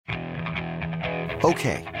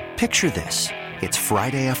Okay, picture this. It's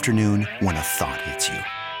Friday afternoon when a thought hits you.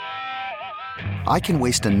 I can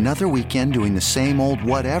waste another weekend doing the same old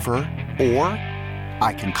whatever, or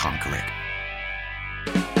I can conquer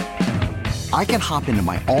it. I can hop into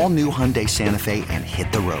my all-new Hyundai Santa Fe and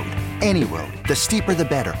hit the road. Any road. The steeper, the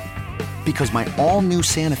better. Because my all-new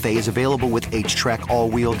Santa Fe is available with H-Track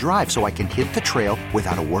all-wheel drive, so I can hit the trail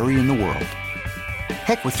without a worry in the world.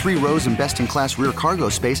 Heck, with 3 rows and best-in-class rear cargo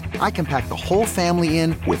space, I can pack the whole family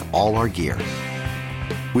in with all our gear.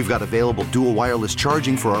 We've got available dual wireless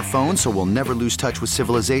charging for our phones, so we'll never lose touch with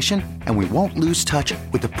civilization, and we won't lose touch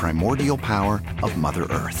with the primordial power of Mother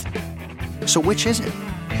Earth. So which is it?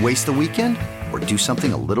 Waste the weekend or do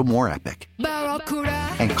something a little more epic?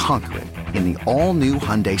 And conquer it in the all-new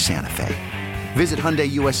Hyundai Santa Fe. Visit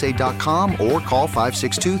HyundaiUSA.com or call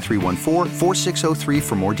 562-314-4603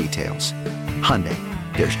 for more details. Hyundai,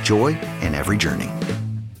 there's joy in every journey.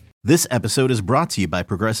 This episode is brought to you by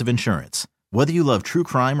Progressive Insurance. Whether you love true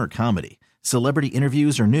crime or comedy, celebrity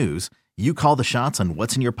interviews or news, you call the shots on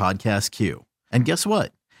what's in your podcast queue. And guess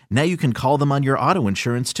what? Now you can call them on your auto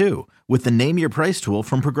insurance too with the Name Your Price tool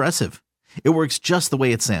from Progressive. It works just the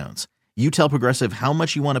way it sounds. You tell Progressive how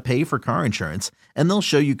much you want to pay for car insurance, and they'll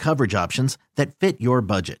show you coverage options that fit your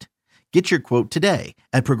budget. Get your quote today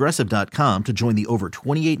at Progressive.com to join the over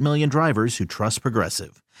 28 million drivers who trust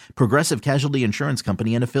Progressive. Progressive Casualty Insurance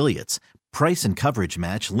Company and Affiliates. Price and coverage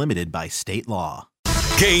match limited by state law.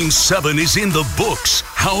 Game 7 is in the books.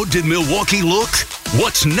 How did Milwaukee look?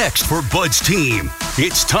 What's next for Bud's team?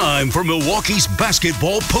 It's time for Milwaukee's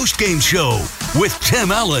basketball postgame show with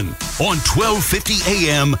Tim Allen on 1250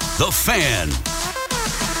 AM, The Fan.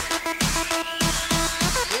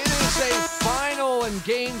 It is a final, and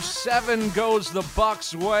Game 7 goes the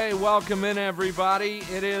Bucks' way. Welcome in, everybody.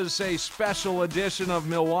 It is a special edition of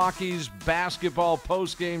Milwaukee's basketball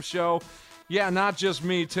postgame show. Yeah, not just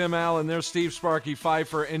me, Tim Allen. There's Steve Sparky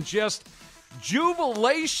Pfeiffer, and just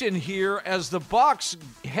jubilation here as the Bucks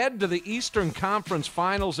head to the Eastern Conference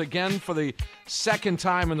Finals again for the second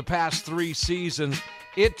time in the past 3 seasons.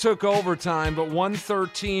 It took overtime, but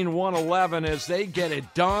 113-111 as they get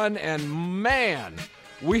it done. And man,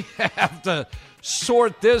 we have to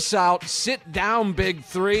sort this out. Sit down, Big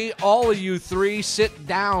Three. All of you three, sit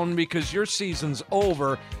down because your season's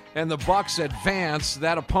over and the Bucks advance.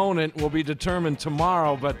 That opponent will be determined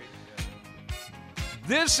tomorrow, but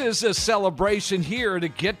this is a celebration here to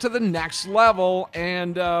get to the next level.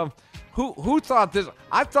 And who thought this?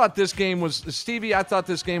 I thought this game was, Stevie, I thought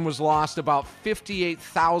this game was lost about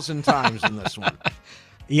 58,000 times in this one.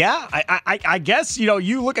 Yeah, I guess,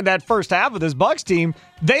 you look at that first half of this Bucks team,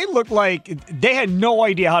 they looked like they had no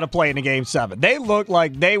idea how to play in a Game 7. They looked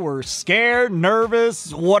like they were scared,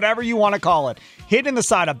 nervous, whatever you want to call it. Hitting the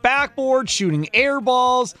side of backboard, shooting air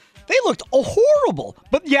balls. They looked horrible,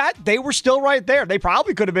 but yet they were still right there. They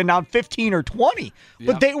probably could have been down 15 or 20,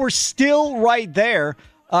 but they were still right there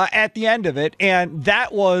at the end of it, and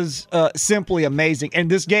that was simply amazing. And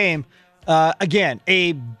this game, again,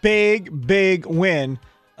 a big win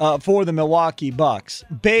for the Milwaukee Bucks.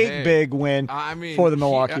 Big win for the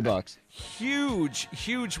Milwaukee Bucks.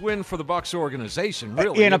 Huge win for the Bucks organization,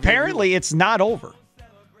 really. And apparently it's not over.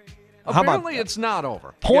 Apparently it's not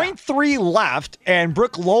over. 0.3 left, and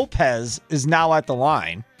Brook Lopez is now at the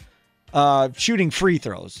line shooting free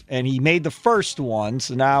throws. And he made the first one,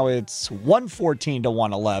 so now it's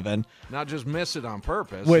 114-111. Now just miss it on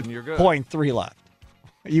purpose, with and you're good. 0.3 left.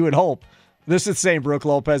 You would hope. This is the same Brook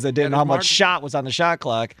Lopez that didn't know how much shot was on the shot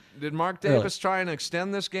clock. Did Mark Davis try and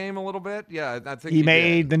extend this game a little bit? Yeah, I think he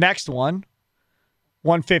made the next one,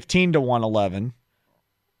 115-111.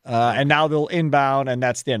 And now they'll inbound, and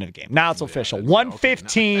that's the end of the game. Now it's official.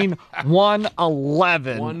 115-111.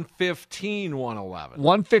 115-111.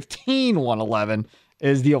 115-111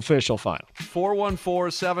 is the official final.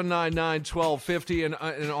 414-799-1250. And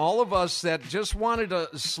all of us that just wanted to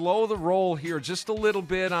slow the roll here just a little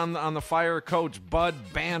bit on the Fire Coach Bud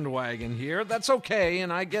bandwagon here, that's okay,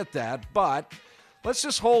 and I get that. But let's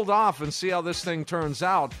just hold off and see how this thing turns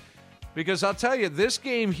out. Because I'll tell you, this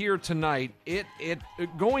game here tonight, it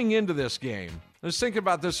going into this game, I was thinking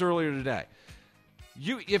about this earlier today.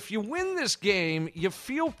 If you win this game, you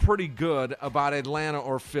feel pretty good about Atlanta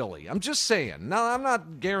or Philly. I'm just saying. Now, I'm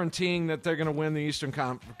not guaranteeing that they're going to win the Eastern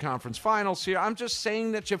Conference Finals here. I'm just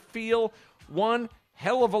saying that you feel one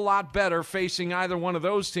hell of a lot better facing either one of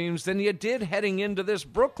those teams than you did heading into this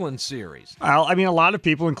Brooklyn series. Well, I mean, a lot of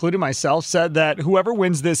people, including myself, said that whoever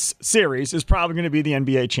wins this series is probably going to be the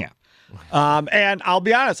NBA champ. And I'll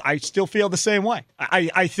be honest, I still feel the same way.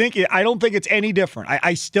 I don't think it's any different.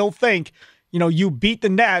 I still think, you beat the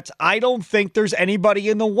Nets. I don't think there's anybody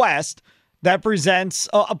in the West that presents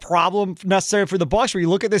a problem necessary for the Bucs where you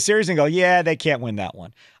look at this series and go, yeah, they can't win that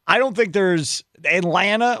one. I don't think there's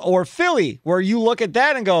Atlanta or Philly where you look at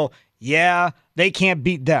that and go, yeah, they can't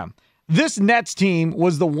beat them. This Nets team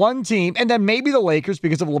was the one team, and then maybe the Lakers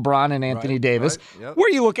because of LeBron and Anthony Davis,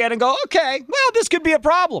 where you look at it and go, okay, well, this could be a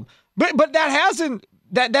problem. But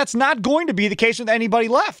that's not going to be the case with anybody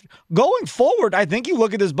left. Going forward, I think you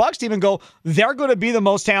look at this Bucs team and go, they're going to be the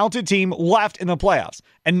most talented team left in the playoffs.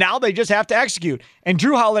 And now they just have to execute. And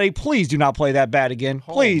Drew Holiday, please do not play that bad again.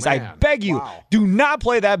 Please, I beg you, do not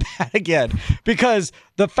play that bad again. Because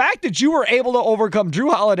the fact that you were able to overcome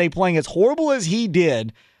Drew Holiday playing as horrible as he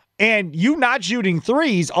did, and you not shooting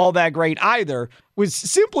threes all that great either, was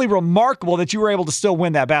simply remarkable that you were able to still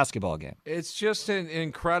win that basketball game. It's just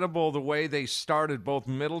incredible the way they started, both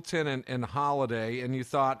Middleton and Holiday, and you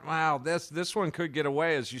thought, wow, this one could get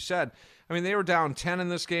away, as you said. I mean, they were down 10 in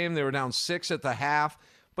this game. They were down 6 at the half,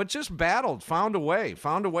 but just battled, found a way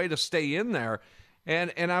to stay in there.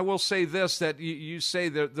 And I will say this, that you say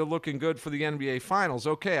they're looking good for the NBA Finals.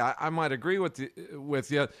 Okay, I might agree with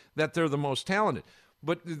you that they're the most talented.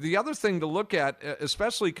 But the other thing to look at,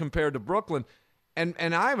 especially compared to Brooklyn, and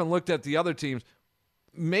I haven't looked at the other teams,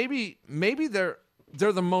 maybe they're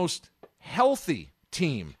the most healthy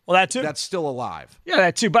team. Well, that too. That's still alive. Yeah,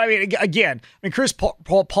 that too. But I mean, again, Chris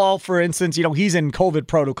Paul, for instance, he's in COVID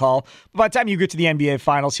protocol. But by the time you get to the NBA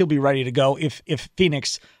Finals, he'll be ready to go if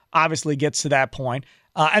Phoenix obviously gets to that point.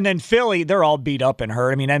 And then Philly, they're all beat up and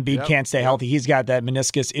hurt. I mean, Embiid can't stay healthy. He's got that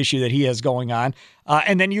meniscus issue that he has going on.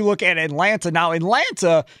 And then you look at Atlanta. Now,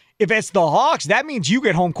 Atlanta, if it's the Hawks, that means you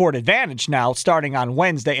get home court advantage now starting on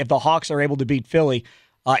Wednesday if the Hawks are able to beat Philly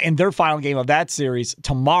in their final game of that series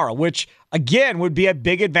tomorrow, which, again, would be a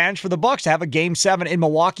big advantage for the Bucs to have a Game 7 in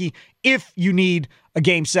Milwaukee if you need a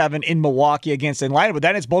Game 7 in Milwaukee against Atlanta. But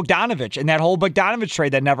then it's Bogdanovich and that whole Bogdanovich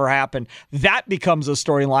trade that never happened. That becomes a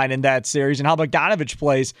storyline in that series and how Bogdanovich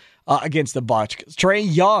plays against the Bucs. Trae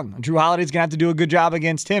Young, Drew Holiday's going to have to do a good job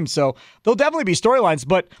against him. So there'll definitely be storylines,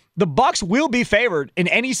 but the Bucs will be favored in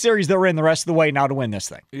any series they're in the rest of the way now to win this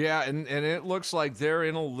thing. Yeah, and it looks like they're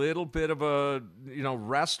in a little bit of a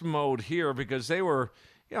rest mode here because they were –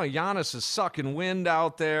 Giannis is sucking wind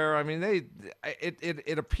out there. I mean,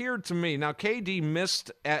 it appeared to me. Now, KD missed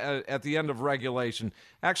at the end of regulation,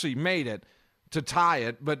 actually made it to tie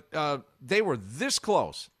it, but they were this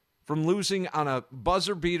close from losing on a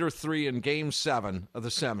buzzer beater 3 in Game 7 of the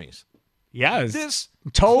semis. Yeah, this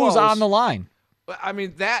toes close, on the line. I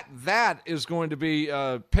mean, that is going to be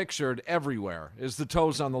pictured everywhere, is the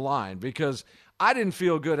toes on the line, because I didn't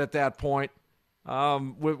feel good at that point.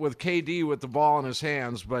 With KD with the ball in his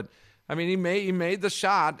hands, but I mean he made the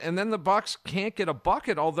shot, and then the Bucs can't get a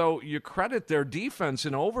bucket. Although you credit their defense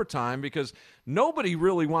in overtime because nobody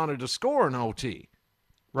really wanted to score in OT.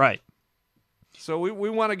 Right. So we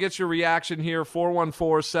want to get your reaction here.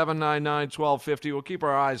 414-799-1250. We'll keep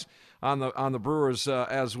our eyes on the Brewers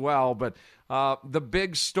as well, but the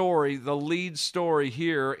big story, the lead story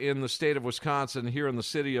here in the state of Wisconsin, here in the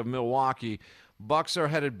city of Milwaukee. Bucs are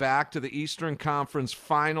headed back to the Eastern Conference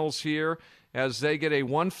Finals here as they get a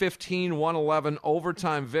 115-111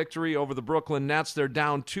 overtime victory over the Brooklyn Nets. They're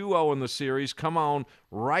down 2-0 in the series. Come on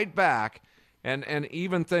right back and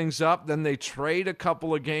even things up. Then they trade a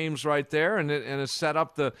couple of games right there, and it set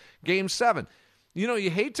up the Game 7. You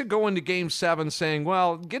hate to go into Game 7 saying,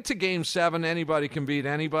 well, get to Game 7, anybody can beat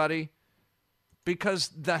anybody. Because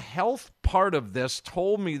the health part of this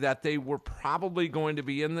told me that they were probably going to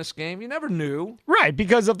be in this game. You never knew. Right,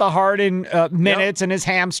 because of the Harden minutes and his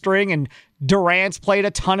hamstring, and Durant's played a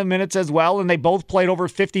ton of minutes as well, and they both played over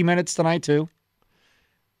 50 minutes tonight too.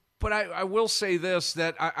 But I will say this,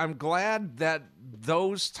 that I'm glad that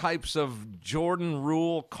those types of Jordan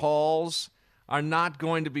Rule calls are not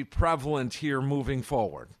going to be prevalent here moving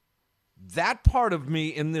forward. That part of me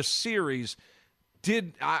in this series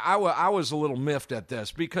I was a little miffed at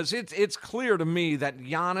this because it's clear to me that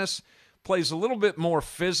Giannis plays a little bit more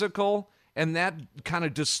physical, and that kind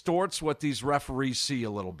of distorts what these referees see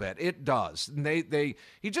a little bit. It does. And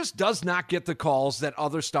he just does not get the calls that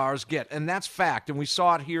other stars get, and that's fact. And we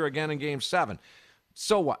saw it here again in Game 7.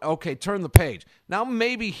 So what? Okay, turn the page. Now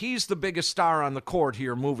maybe he's the biggest star on the court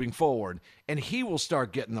here moving forward, and he will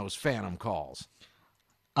start getting those phantom calls.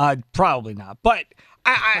 Probably not, but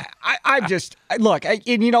I just look.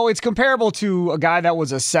 It's comparable to a guy that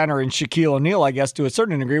was a center in Shaquille O'Neal, I guess, to a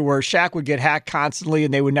certain degree, where Shaq would get hacked constantly,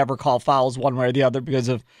 and they would never call fouls one way or the other because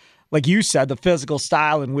of, like you said, the physical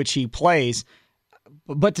style in which he plays.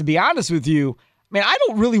 But to be honest with you, I mean, I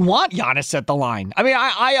don't really want Giannis at the line. I mean,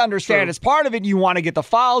 I understand as part of it, you want to get the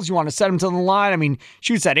fouls, you want to set him to the line. I mean,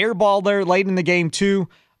 shoots that air ball there late in the game too.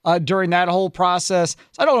 during that whole process.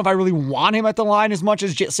 So I don't know if I really want him at the line as much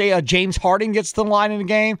as, say, James Harden gets to the line in a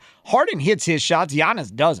game. Harden hits his shots.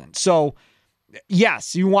 Giannis doesn't. So,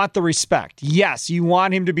 yes, you want the respect. Yes, you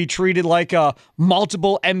want him to be treated like a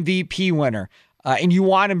multiple MVP winner. And you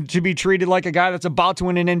want him to be treated like a guy that's about to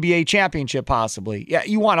win an NBA championship, possibly. Yeah,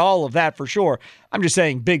 you want all of that for sure. I'm just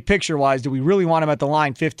saying, big picture-wise, do we really want him at the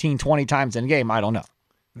line 15, 20 times in a game? I don't know.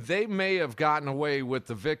 They may have gotten away with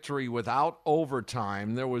the victory without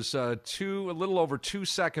overtime. There was a little over 2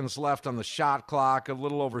 seconds left on the shot clock, a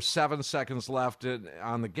little over 7 seconds left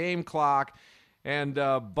on the game clock, and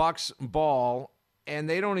Bucks ball, and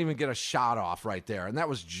they don't even get a shot off right there. And that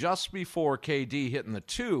was just before KD hitting the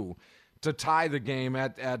 2 to tie the game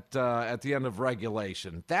at the end of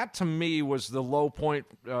regulation. That to me was the low point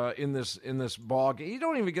in this ball game. You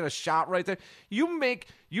don't even get a shot right there.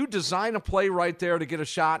 You design a play right there to get a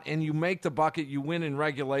shot, and you make the bucket. You win in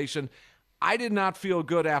regulation. I did not feel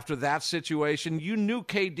good after that situation. You knew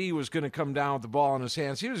KD was going to come down with the ball in his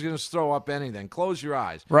hands. He was going to throw up anything. Close your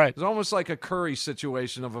eyes. Right. It was almost like a Curry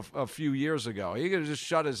situation of a few years ago. He could have just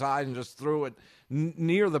shut his eyes and just threw it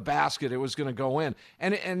near the basket. It was going to go in.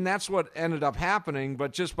 And that's what ended up happening,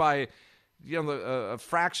 but just by a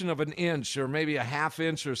fraction of an inch or maybe a half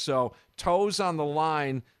inch or so, toes on the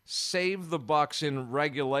line, save the Bucks in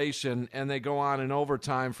regulation, and they go on in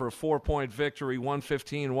overtime for a 4-point victory,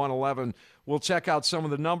 115-111. We'll check out some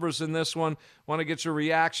of the numbers in this one. Want to get your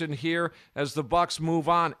reaction here as the Bucks move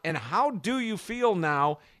on. And how do you feel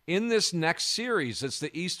now in this next series? It's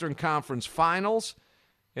the Eastern Conference Finals.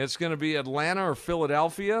 It's going to be Atlanta or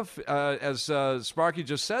Philadelphia. As Sparky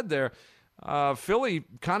just said there, Philly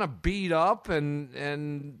kind of beat up,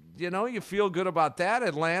 and you feel good about that.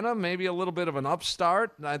 Atlanta, maybe a little bit of an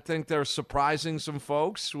upstart. I think they're surprising some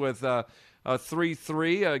folks with a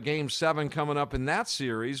 3-3, Game 7 coming up in that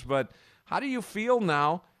series. But how do you feel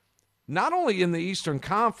now, not only in the Eastern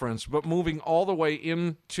Conference, but moving all the way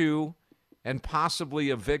into and possibly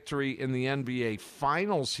a victory in the NBA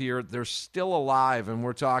Finals here? They're still alive, and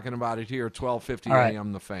we're talking about it here at 12:50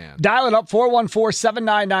 a.m. The Fan. Dial it up,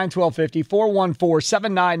 414-799-1250,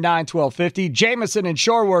 414-799-1250. Jameson and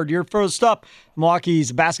Shoreward, you're first up.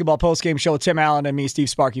 Milwaukee's basketball postgame show with Tim Allen and me, Steve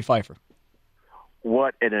Sparky Pfeiffer.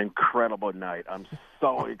 What an incredible night. I'm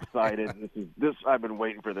so excited. This I've been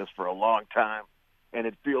waiting for this for a long time, and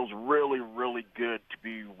it feels really, really good to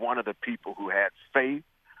be one of the people who had faith.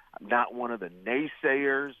 I'm not one of the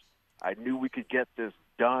naysayers. I knew we could get this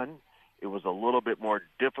done. It was a little bit more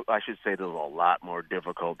difficult. I should say it was a lot more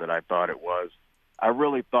difficult than I thought it was. I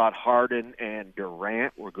really thought Harden and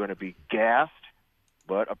Durant were going to be gassed,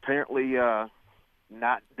 but apparently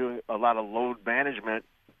not doing a lot of load management.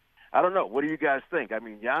 I don't know. What do you guys think? I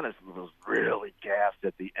mean, Giannis was really gassed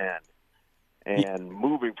at the end. And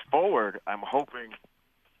moving forward, I'm hoping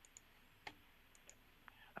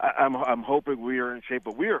we are in shape,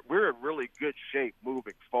 but we're in really good shape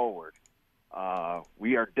moving forward.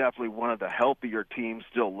 We are definitely one of the healthier teams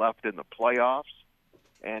still left in the playoffs.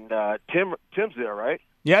 And Tim's there, right?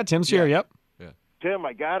 Yeah, Tim's here. Yep. Yeah. Tim,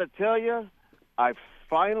 I got to tell you, I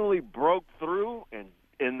finally broke through, and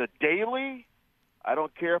in the daily, I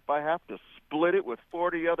don't care if I have to split it with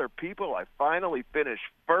 40 other people. I finally finished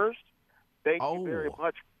first. Thank you very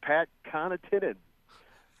much, Pat Connaughton and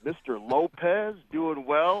Mr. Lopez, doing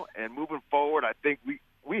well. And moving forward, I think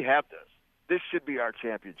we have this. This should be our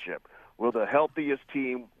championship. We're the healthiest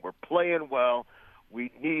team. We're playing well.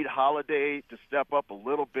 We need Holiday to step up a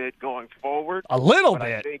little bit going forward. A little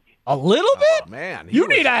bit? A little bit? Man, you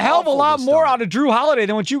need a hell of a lot more out of Drew Holiday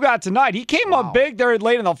than what you got tonight. He came up big there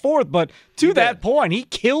late in the fourth, but to that point, he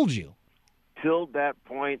killed you. Till that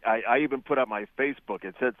point, I even put up my Facebook.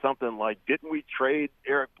 It said something like, didn't we trade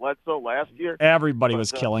Eric Bledsoe last year? Everybody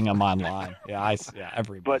was killing him online. Yeah,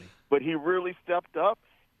 everybody. But he really stepped up.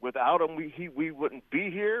 Without him, we wouldn't be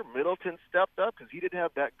here. Middleton stepped up because he didn't have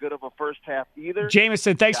that good of a first half either.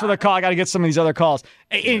 Jameson, thanks for the call. I got to get some of these other calls.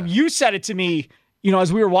 And you said it to me,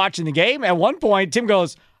 as we were watching the game. At one point, Tim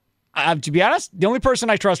goes, to be honest, the only person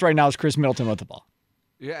I trust right now is Chris Middleton with the ball.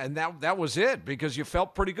 Yeah, and that was it because you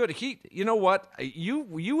felt pretty good. You know what?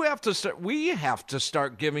 You have to start. We have to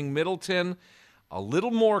start giving Middleton a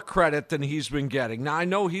little more credit than he's been getting. Now, I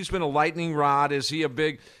know he's been a lightning rod. Is he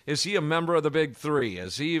a member of the Big Three?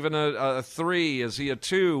 Is he even a three? Is he a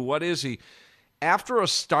two? What is he? After a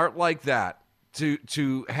start like that,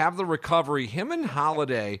 to have the recovery, him and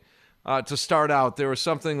Holiday, to start out, there was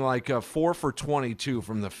something like 4 for 22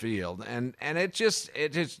 from the field. And it just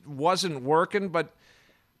wasn't working, but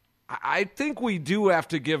I think we do have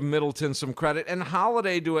to give Middleton some credit and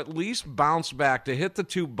Holiday to at least bounce back, to hit the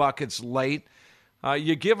 2 buckets late.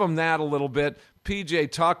 You give him that a little bit,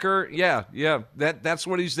 PJ Tucker, yeah, that's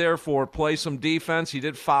what he's there for. Play some defense. He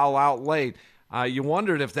did foul out late. You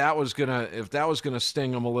wondered if that was gonna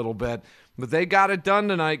sting him a little bit, but they got it done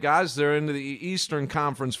tonight, guys. They're into the Eastern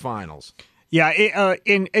Conference Finals. Yeah,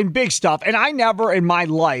 in big stuff. And I never in my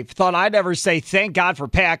life thought I'd ever say thank God for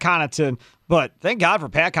Pat Connaughton, but thank God for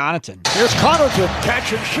Pat Connaughton. Here's Connaughton,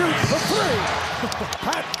 catch and shoot for three.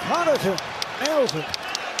 Pat Connaughton nails it.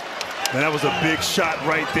 And that was a big shot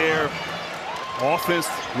right there. Offense,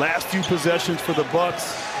 last few possessions for the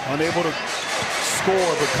Bucks, unable to score,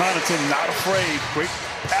 but Connaughton not afraid. Great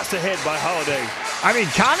pass ahead by Holiday. I mean,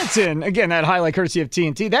 Connaughton, again, that highlight courtesy of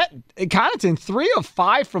TNT, that Connaughton 3 of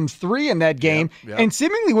 5 from 3 in that game, and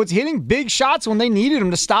seemingly was hitting big shots when they needed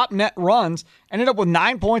him to stop net runs. Ended up with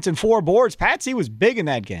 9 points and 4 boards. Patsy was big in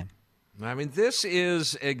that game. I mean, this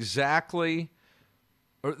is exactly,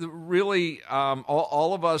 really,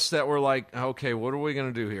 all of us that were like, okay, what are we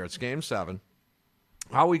going to do here? It's Game 7.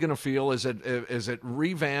 How are we going to feel? Is it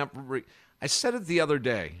revamp? I said it the other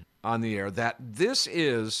day on the air that this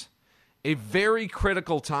is a very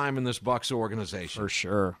critical time in this Bucks organization. For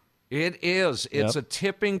sure. It is. It's a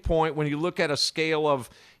tipping point when you look at a scale of,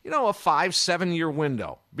 a 5-7 year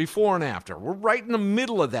window, before and after. We're right in the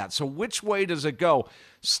middle of that. So which way does it go?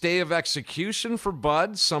 Stay of execution for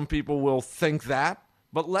Bud. Some people will think that.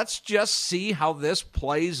 But let's just see how this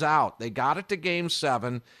plays out. They got it to Game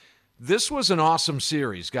 7. This was an awesome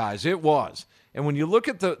series, guys. It was. And when you look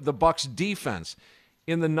at the Bucks defense,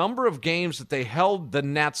 in the number of games that they held the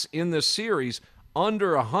Nets in this series,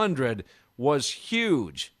 under 100 was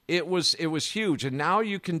huge. It was huge. And now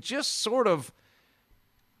you can just sort of,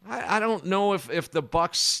 I don't know if the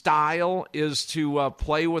Bucks style is to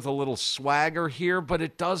play with a little swagger here, but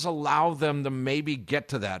it does allow them to maybe get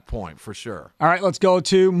to that point for sure. All right, let's go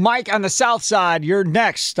to Mike on the South Side. You're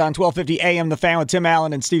next on 1250 AM The Fan with Tim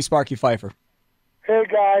Allen and Steve Sparky Pfeiffer. Hey,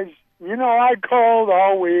 guys. I called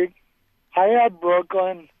all week. I had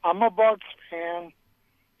Brooklyn. I'm a Bucks fan.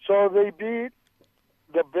 So they beat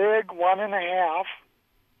the big 1.5,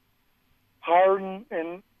 Harden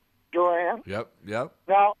and Durant. Yep.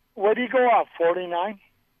 Now, what did he go off, 49?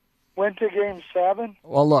 Went to Game 7?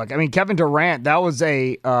 Well, look, I mean, Kevin Durant, that was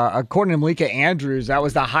according to Malika Andrews, that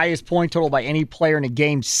was the highest point total by any player in a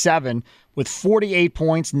Game 7 with 48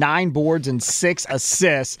 points, 9 boards, and 6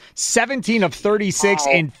 assists, 17 of 36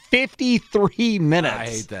 in 53 minutes. I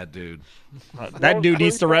hate that dude. That dude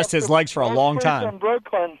needs to rest his legs for a long time.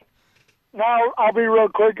 Brooklyn. Now, I'll be real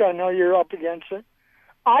quick. I know you're up against it.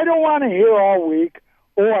 I don't want to hear all week,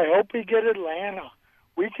 I hope we get Atlanta.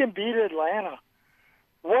 We can beat Atlanta.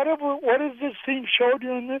 What has this team showed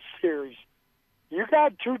you in this series? You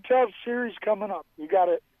got 2 tough series coming up. You got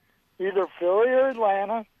either Philly or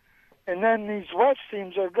Atlanta, and then these West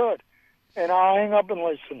teams are good. And I'll hang up and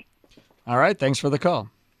listen. All right, thanks for the call.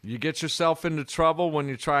 You get yourself into trouble when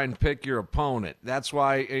you try and pick your opponent. That's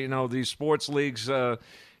why, these sports leagues in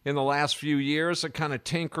the last few years are kind of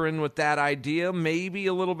tinkering with that idea, maybe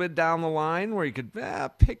a little bit down the line where you could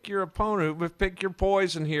pick your opponent, pick your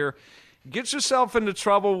poison here. Get yourself into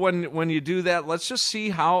trouble when you do that. Let's just see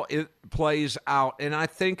how it plays out. And I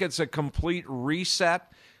think it's a complete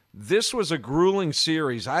reset. This was a grueling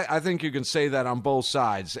series. I think you can say that on both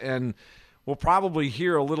sides. And we'll probably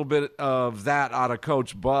hear a little bit of that out of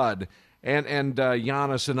Coach Bud and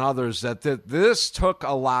Giannis and others, that this took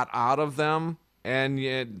a lot out of them. And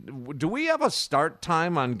do we have a start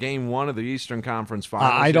time on Game 1 of the Eastern Conference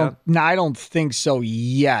Finals? I don't think so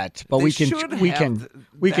yet. But we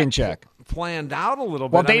can check. Planned out a little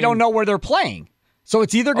bit. Well, they don't know where they're playing, so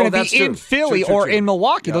it's either going to be in Philly or in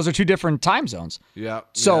Milwaukee. Yep. Those are 2 different time zones. Yeah.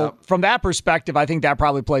 So from that perspective, I think that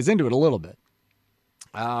probably plays into it a little bit.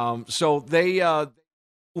 So they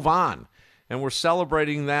move on, and we're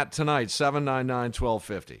celebrating that tonight.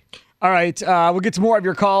 799-1250. All right, we'll get to more of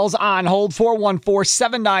your calls on hold.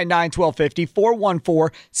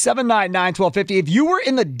 414-799-1250, 414-799-1250. If you were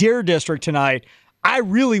in the Deer District tonight, I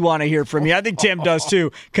really want to hear from you. I think Tim does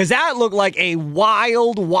too, because that looked like a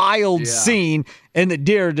wild scene in the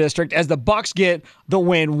Deer District as the Bucks get the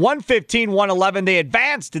win. 115-111. They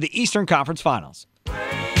advance to the Eastern Conference Finals.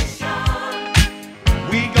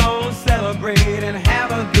 We gon' celebrate and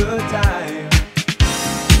have a good time.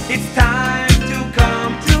 It's time to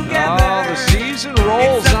come together. Oh, the season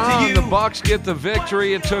rolls on. The Bucks get the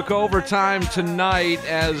victory. It took overtime tonight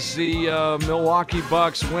as the Milwaukee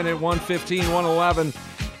Bucks win it 115-111.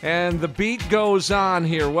 And the beat goes on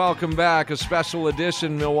here. Welcome back. A special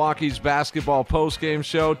edition Milwaukee's basketball postgame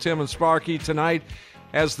show. Tim and Sparky tonight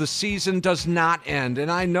as the season does not end.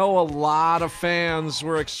 And I know a lot of fans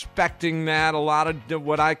were expecting that, a lot of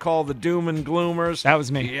what I call the doom and gloomers. That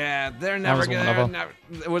was me. Yeah, they're never going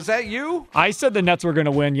to. Was that you? I said the Nets were going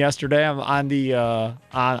to win yesterday on the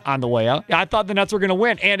on the way out. I thought the Nets were going to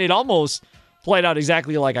win, and it almost played out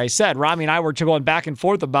exactly like I said. Rami and I were going back and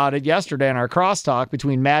forth about it yesterday in our crosstalk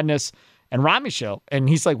between Madness and Rami's show. And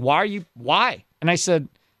he's like, why? And I said,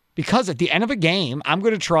 because at the end of a game, I'm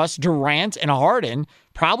going to trust Durant and Harden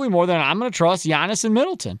probably more than I'm going to trust Giannis and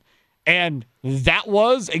Middleton. And that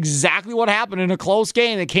was exactly what happened in a close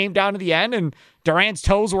game. It came down to the end, and Durant's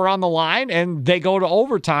toes were on the line, and they go to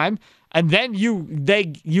overtime. And then you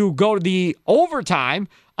go to the overtime,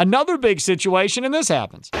 another big situation, and this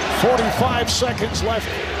happens. 45 seconds left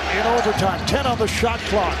in overtime. 10 on the shot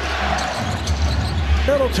clock.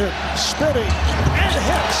 Middleton spinning and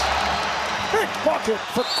hits. Big bucket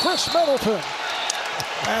for Chris Middleton.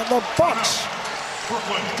 And the Bucks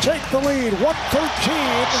take the lead, 113-111,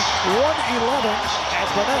 as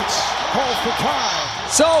the Nets call for time.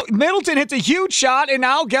 So Middleton hits a huge shot, and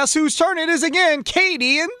now guess whose turn it is again?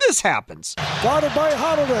 Katie, and this happens. Guarded by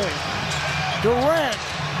Holiday. Durant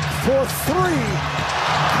for three.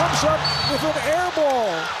 Comes up with an air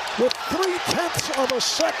ball with 0.3 of a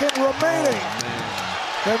second remaining.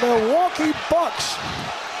 The Milwaukee Bucks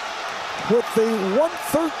with the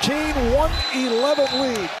 113-111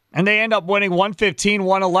 lead. And they end up winning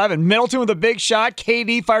 115-111. Middleton with a big shot.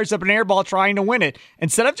 KD fires up an air ball trying to win it.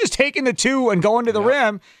 Instead of just taking the two and going to the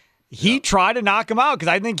rim, he tried to knock him out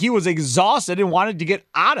because I think he was exhausted and wanted to get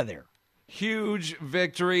out of there. Huge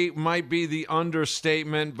victory might be the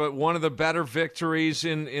understatement, but one of the better victories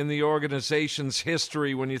in the organization's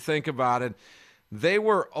history when you think about it. They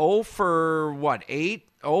were 0 for 8?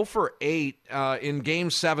 0 for 8 in Game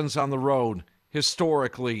 7s on the road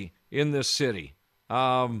historically in this city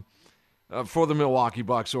for the Milwaukee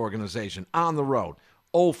Bucks organization on the road.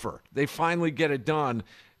 0 for. They finally get it done.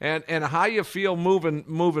 And how you feel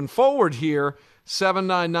moving forward here,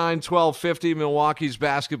 799-1250, Milwaukee's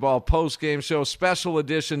basketball post-game show, special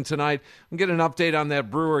edition tonight. I'm getting an update on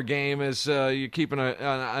that Brewer game as you're keeping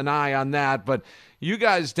an eye on that. But you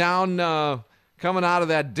guys down coming out of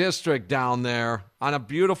that district down there on a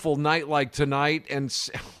beautiful night like tonight, and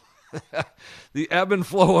the ebb and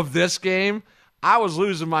flow of this game, I was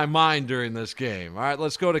losing my mind during this game. All right,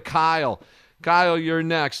 let's go to Kyle. Kyle, you're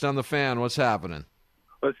next on The Fan. What's happening?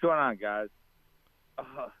 What's going on, guys?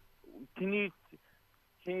 Can you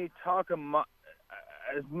talk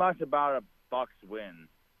as much about a Bucks win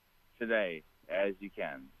today as you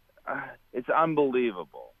can? It's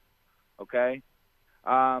unbelievable. Okay,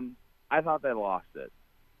 I thought they lost it.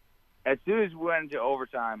 As soon as we went into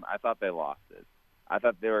overtime, I thought they lost it. I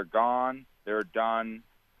thought they were gone. They were done.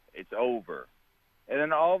 It's over. And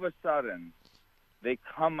then all of a sudden, they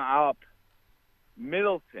come up.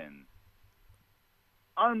 Middleton.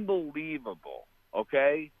 Unbelievable.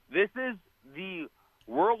 Okay? This is the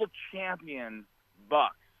world champion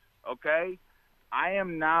Bucks. Okay? I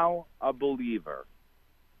am now a believer.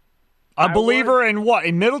 A believer in what?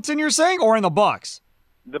 In Middleton, you're saying, or in the Bucks?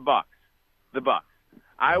 The Bucks.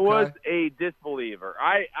 I was a disbeliever.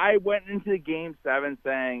 I went into Game 7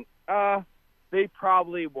 saying, they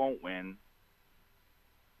probably won't win.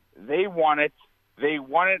 They won it. They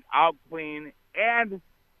won it out clean, and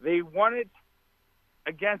they won it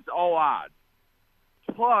against all odds.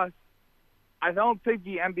 Plus, I don't think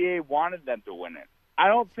the NBA wanted them to win it. I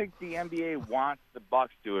don't think the NBA wants the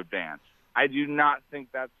Bucks to advance. I do not think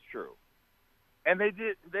that's true. And they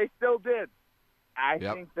did. They still did. I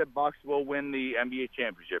think the Bucks will win the NBA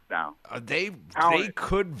championship now. They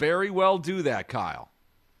could very well do that, Kyle.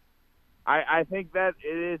 I think that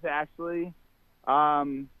it is actually.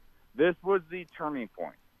 This was the turning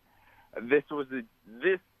point. This was the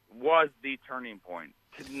turning point.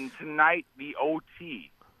 Tonight, the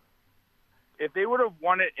OT. If they would have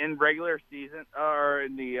won it in regular season or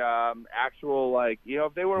in the actual, if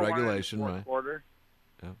they would have won it in the fourth quarter,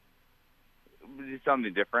 it would be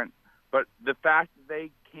something different. But the fact that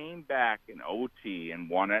they came back in OT and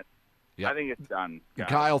won it, I think it's done, guys.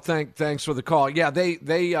 Kyle, thanks for the call. Yeah,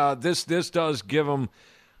 this does give them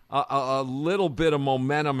a little bit of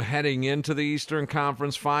momentum heading into the Eastern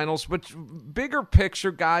Conference Finals. But bigger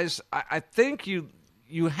picture, guys, I think you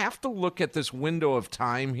have to look at this window of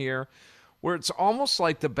time here where it's almost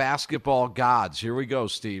like the basketball gods. Here we go,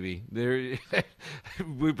 Stevie.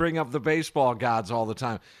 We bring up the baseball gods all the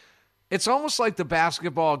time. It's almost like the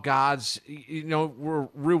basketball gods, were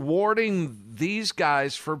rewarding these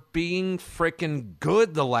guys for being freaking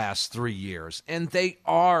good the last 3 years. And they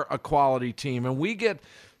are a quality team. And we get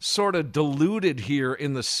sort of diluted here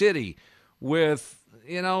in the city with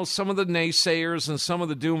some of the naysayers and some of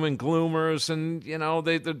the doom and gloomers, and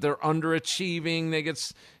they're underachieving. They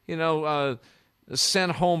get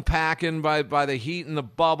sent home packing by the Heat in the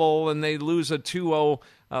bubble, and they lose a 2-0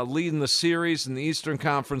 lead in the series in the Eastern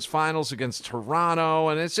Conference Finals against Toronto,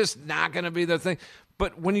 and it's just not going to be their thing.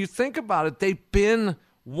 But when you think about it, they've been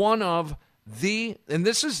one of and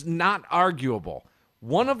this is not arguable,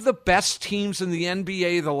 one of the best teams in the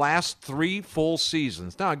NBA the last 3 full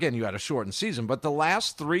seasons. Now, again, you had a shortened season, but the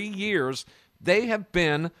last 3 years, they have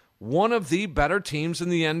been one of the better teams in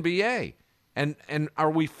the NBA. And are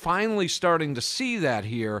we finally starting to see that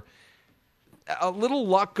here? A little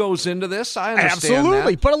luck goes into this. I understand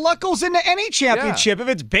Absolutely. that. But luck goes into any championship. Yeah. If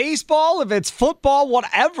it's baseball, if it's football,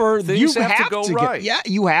 whatever, Things you have to go right.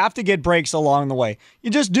 You have to get breaks along the way. You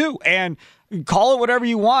just do. And call it whatever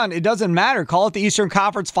you want. It doesn't matter. Call it the Eastern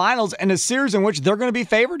Conference Finals and a series in which they're going to be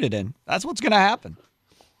favored in. That's what's going to happen.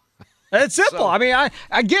 It's simple. So, I mean, I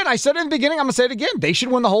said it in the beginning. I'm going to say it again. They should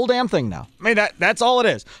win the whole damn thing now. I mean, that's all it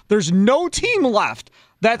is. There's no team left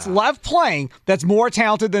that's left playing that's more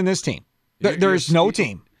talented than this team. There is no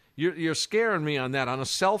team. You're scaring me on that. On a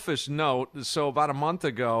selfish note, so about a month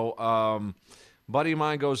ago, buddy of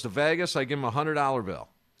mine goes to Vegas. I give him a $100 bill.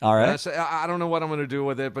 All right. I don't know what I'm going to do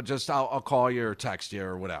with it, but just I'll call you or text you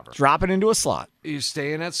or whatever. Drop it into a slot. He's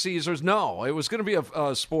staying at Caesars. No, it was going to be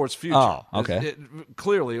a Sports Future. Oh, okay.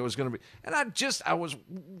 Clearly, it was going to be. And I was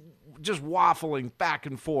just waffling back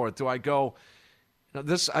and forth. Do I go?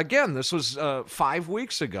 This was 5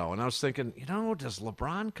 weeks ago, and I was thinking, does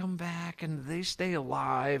LeBron come back and they stay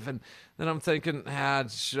alive? And then I'm thinking,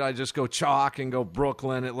 should I just go chalk and go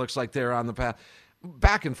Brooklyn? It looks like they're on the path.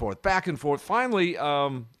 Back and forth. Finally,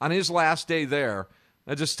 on his last day there,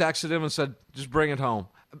 I just texted him and said, just bring it home.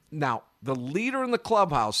 Now, the leader in the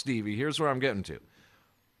clubhouse, Stevie, here's where I'm getting to,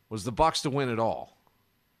 was the Bucks to win it all.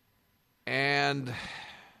 And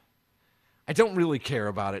I don't really care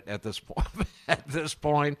about it at this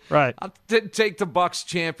point. Right. I'll take the Bucks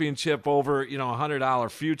championship over,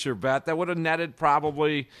 $100 future bet. That would have netted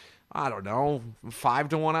probably, I don't know,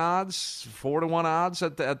 5-1 odds, 4-1 odds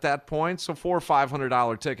at that point. So $400 or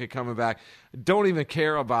 $500 ticket coming back. Don't even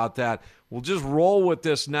care about that. We'll just roll with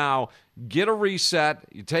this now. Get a reset.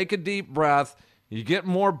 You take a deep breath. You get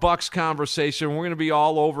more Bucks conversation. We're going to be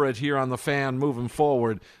all over it here on The Fan moving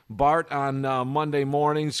forward. Bart on Monday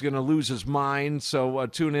morning is going to lose his mind, so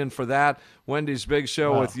tune in for that. Wendy's Big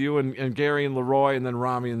Show with you and Gary and Leroy, and then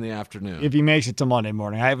Rami in the afternoon. If he makes it to Monday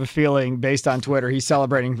morning. I have a feeling, based on Twitter, he's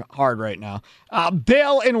celebrating hard right now.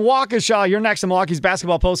 Bill in Waukesha, you're next to Milwaukee's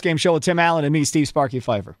basketball postgame show with Tim Allen and me, Steve Sparky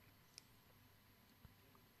Pfeiffer.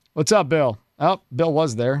 What's up, Bill? Oh, Bill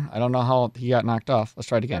was there. I don't know how he got knocked off. Let's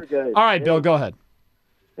try it again. Okay. All right, Bill, go ahead.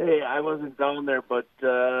 Hey, I wasn't down there, but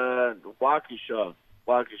Waukesha.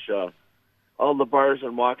 All the bars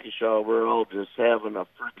in Waukesha, we're all just having a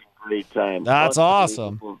freaking great time. That's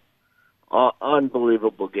awesome.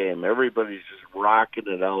 Unbelievable game. Everybody's just rocking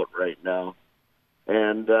it out right now.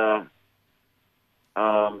 And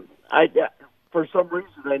for some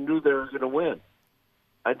reason, I knew they were going to win.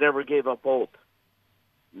 I never gave up hope.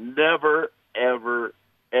 Never, ever,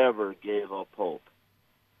 ever gave up hope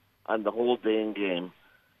on the whole dang game.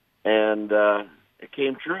 And it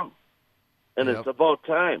came true. And It's about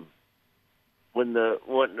time. When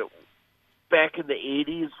back in the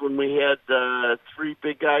 80s, when we had 3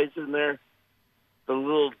 big guys in there, the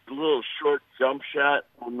little short jump shot,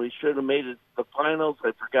 when we should have made it to the finals,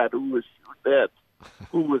 I forgot who was that.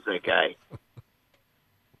 Who was that guy?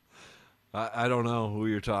 I don't know who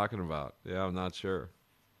you're talking about. Yeah, I'm not sure.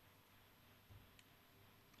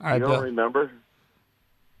 All right, you don't remember?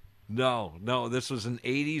 No. This was an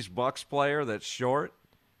 '80s Bucks player that's short.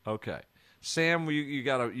 Okay, Sam, you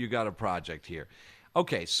got a project here.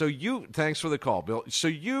 Okay, so thanks for the call, Bill. So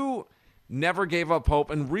you never gave up hope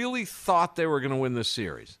and really thought they were going to win this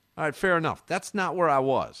series. All right, fair enough. That's not where I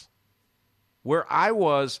was. Where I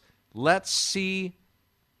was, let's see.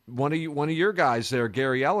 One of your guys there,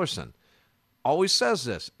 Gary Ellerson, always says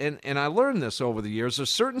this, and I learned this over the years. There's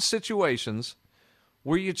certain situations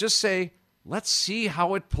where you just say, let's see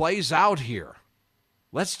how it plays out here.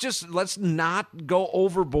 Let's not go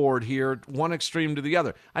overboard here, one extreme to the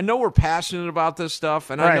other. I know we're passionate about this stuff,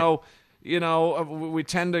 and right. I know, we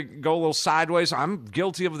tend to go a little sideways. I'm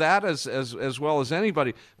guilty of that as well as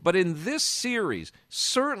anybody. But in this series,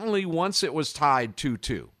 certainly once it was tied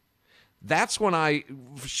 2-2, that's when I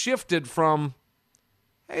shifted from,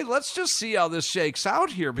 hey, let's just see how this shakes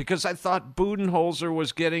out here, because I thought Budenholzer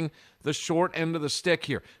was getting the short end of the stick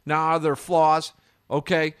here. Now, are there flaws?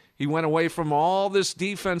 Okay, he went away from all this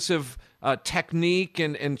defensive technique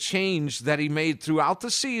and change that he made throughout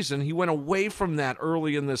the season. He went away from that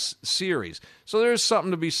early in this series. So there's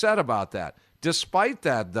something to be said about that. Despite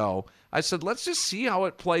that, though, I said, let's just see how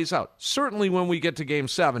it plays out. Certainly when we get to Game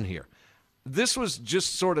 7 here. This was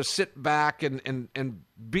just sort of sit back and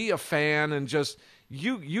be a fan and just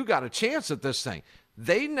you got a chance at this thing.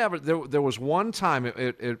 They never. There was one time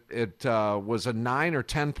it was a 9 or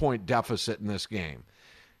 10 point deficit in this game.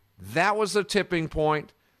 That was the tipping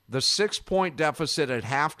point. The 6-point deficit at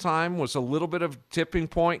halftime was a little bit of tipping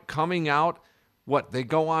point coming out. What they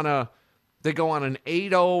go on an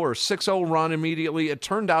 8-0 or 6-0 run immediately. It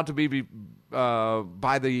turned out to be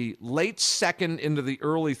by the late second into the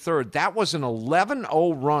early third. That was an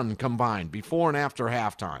 11-0 run combined before and after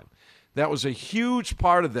halftime. That was a huge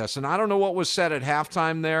part of this. And I don't know what was said at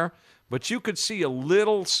halftime there, but you could see a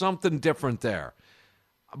little something different there.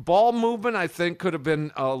 Ball movement, I think, could have been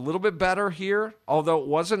a little bit better here, although it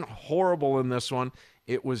wasn't horrible in this one.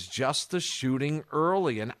 It was just the shooting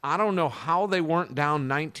early, and I don't know how they weren't down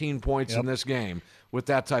 19 points in this game with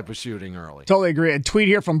that type of shooting early. Totally agree. A tweet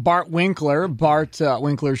here from Bart Winkler. Bart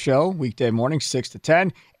Winkler Show, weekday morning, 6 to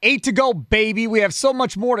 10. 8 to go, baby. We have so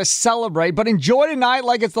much more to celebrate, but enjoy tonight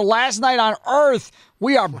like it's the last night on Earth.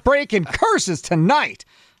 We are breaking curses tonight.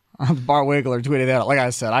 Bart Winkler tweeted that. Like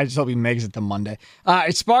I said, I just hope he makes it to Monday.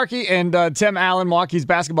 It's Sparky and Tim Allen, Milwaukee's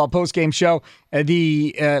basketball postgame show.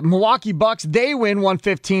 The Milwaukee Bucks, they win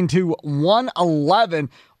 115-111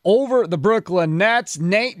 over the Brooklyn Nets.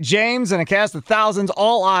 Nate, James, and a cast of thousands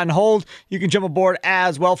all on hold. You can jump aboard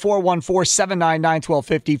as well.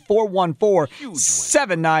 414-799-1250.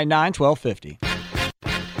 414-799-1250.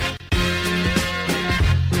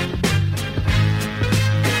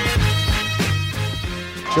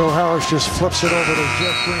 Joe Harris just flips it over to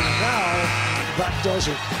Jeff Green. Now that does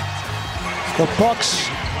it. The Bucks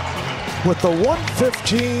with the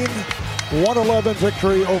 115-111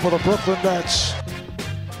 victory over the Brooklyn Nets.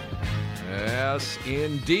 Yes,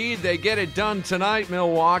 indeed. They get it done tonight,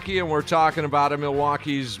 Milwaukee, and we're talking about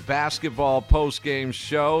Milwaukee's basketball postgame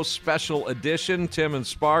show, special edition, Tim and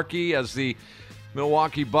Sparky, as the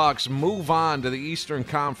Milwaukee Bucks move on to the Eastern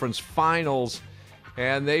Conference Finals,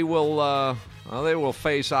 and they will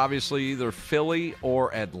face, obviously, either Philly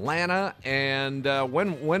or Atlanta. And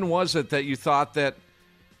when was it that you thought that,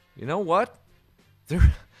 you know what,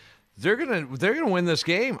 they're gonna win this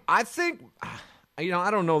game? I think, I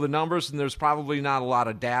don't know the numbers, and there's probably not a lot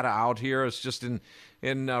of data out here. It's just in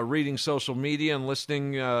reading social media and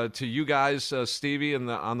listening to you guys, Stevie, and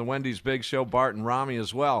on the Wendy's Big Show, Bart and Rami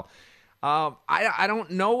as well. I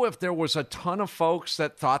don't know if there was a ton of folks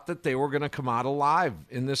that thought that they were going to come out alive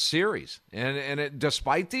in this series. And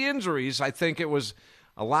despite the injuries, I think it was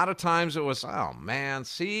a lot of times it was, oh, man,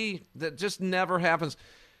 see, that just never happens.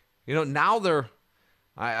 Now they're,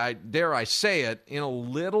 I dare I say it, in a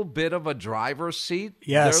little bit of a driver's seat.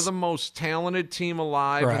 Yes. They're the most talented team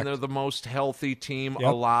alive, Correct. And they're the most healthy team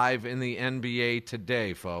alive in the NBA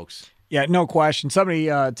today, folks. Yeah, no question. Somebody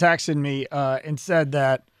texted me and said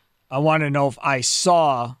that I want to know if I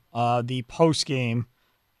saw the post game.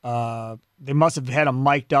 They must have had him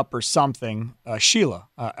mic'd up or something. Sheila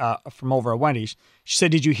from over at Wendy's. She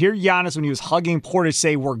said, "Did you hear Giannis when he was hugging Portis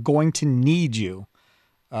say, 'We're going to need you'?"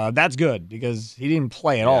 That's good because he didn't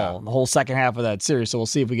play at all the whole second half of that series. So we'll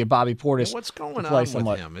see if we get Bobby Portis. What's going to play on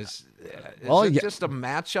somewhat. with him? Is it just a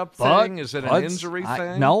matchup thing? Is it an injury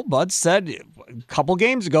thing? No, Bud said a couple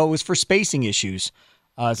games ago it was for spacing issues.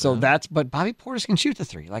 But Bobby Portis can shoot the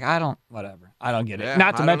three. I don't get it. Yeah,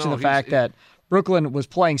 Not to mention the fact that Brooklyn was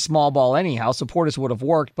playing small ball anyhow, so Portis would have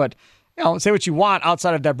worked. But, say what you want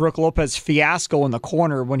outside of that Brook Lopez fiasco in the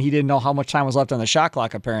corner when he didn't know how much time was left on the shot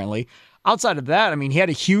clock, apparently. Outside of that, he had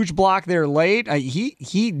a huge block there late. He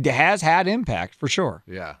has had impact for sure.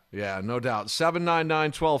 Yeah, no doubt.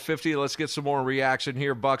 799-1250. Let's get some more reaction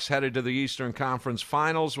here. Bucks headed to the Eastern Conference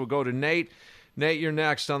Finals. We'll go to Nate. Nate, you're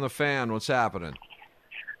next on the Fan. What's happening?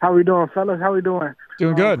 How we doing, fellas? How we doing?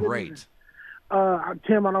 Doing good. Great.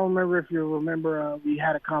 Tim, I don't remember if you remember we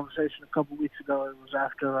had a conversation a couple weeks ago. It was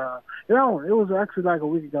after, it was actually like a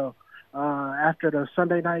week ago, after the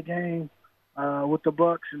Sunday night game with the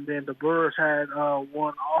Bucks, and then the Brewers had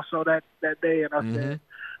won also that day, and I said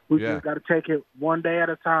we just got to take it one day at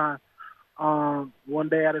a time, and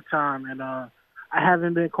I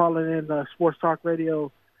haven't been calling in Sports Talk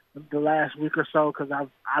Radio the last week or so because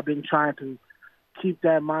I've been trying to keep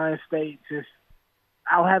that mind state.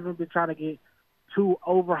 I haven't been trying to get too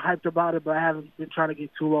overhyped about it, but I haven't been trying to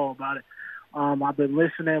get too low about it. I've been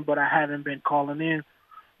listening, but I haven't been calling in.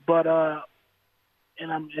 But and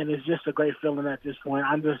it's just a great feeling at this point.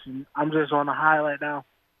 I'm just on a high right now.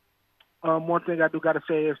 One thing I do got to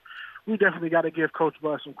say is we definitely got to give Coach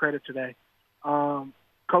Bud some credit today.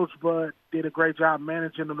 Coach Bud did a great job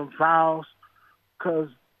managing them fouls because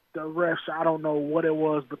the refs, I don't know what it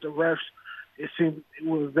was, but the refs, it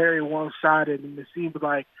was very one-sided, and it seemed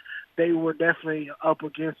like they were definitely up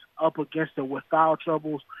against it with foul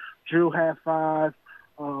troubles. Drew had 5.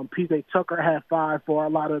 P.J. Tucker had 5 for a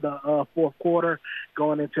lot of the fourth quarter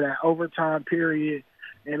going into that overtime period.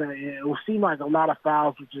 And it seemed like a lot of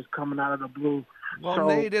fouls were just coming out of the blue. Well, so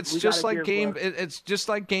Nate, it's just like Game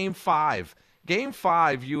 5. Game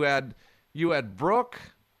 5, you had Brook,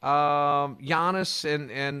 Giannis,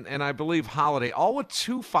 and I believe Holiday, all with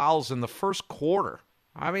 2 fouls in the first quarter.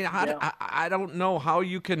 I mean, I don't know how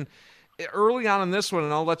you can. Early on in this one,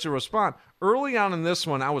 and I'll let you respond. Early on in this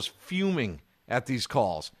one, I was fuming at these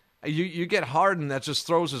calls. You get Harden that just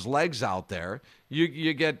throws his legs out there.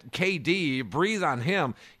 You get KD, you breathe on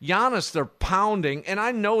him. Giannis, they're pounding, and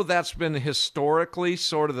I know that's been historically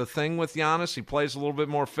sort of the thing with Giannis. He plays a little bit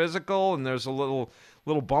more physical, and there's a little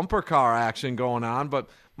bumper car action going on. But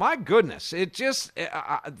my goodness, it just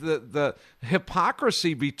the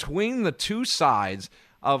hypocrisy between the two sides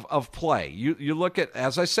of play. You look at,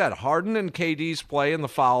 as I said, Harden and KD's play and the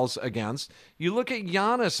fouls against. You look at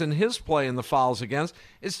Giannis and his play and the fouls against.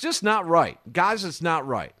 It's just not right. Guys, it's not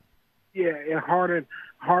right. Yeah, and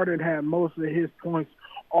Harden had most of his points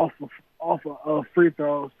off of free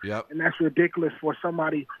throws. Yep. And that's ridiculous for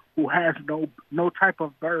somebody who has no type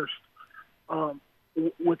of burst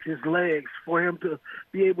with his legs, for him to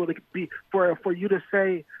be able to be, for you to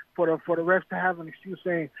say, for the refs to have an excuse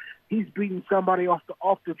saying he's beating somebody off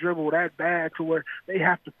the dribble that bad to where they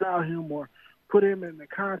have to foul him or put him in the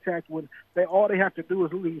contact when all they have to do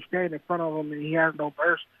is literally stand in front of him and he has no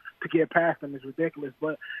burst to get past him. Is ridiculous.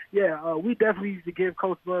 But yeah, we definitely need to give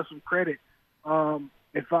Coach Bud some credit.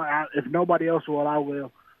 If nobody else will, I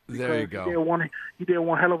will. There you go. He did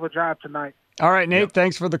one hell of a job tonight. All right, Nate,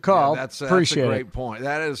 Thanks for the call. Yeah, that's Appreciate a great it. point.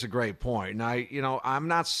 That is a great point. And I'm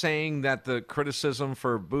not saying that the criticism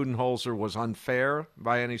for Budenholzer was unfair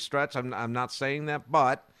by any stretch. I'm not saying that,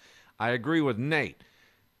 but I agree with Nate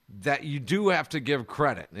that you do have to give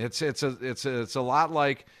credit. It's a lot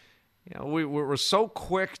like, we're so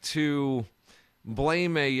quick to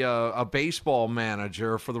blame a baseball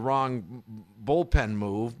manager for the wrong bullpen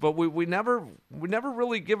move, but we never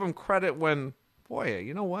really give him credit when, boy,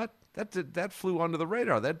 you know what? That flew under the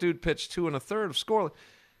radar. That dude pitched 2 1/3 of scoreless.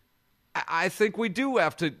 I think we do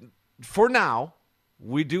have to, for now,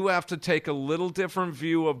 take a little different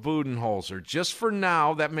view of Budenholzer. Just for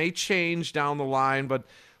now, that may change down the line, but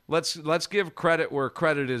let's give credit where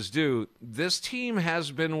credit is due. This team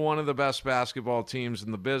has been one of the best basketball teams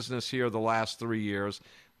in the business here the last 3 years.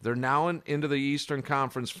 They're now into the Eastern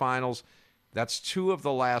Conference Finals. That's 2 of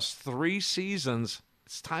the last 3 seasons.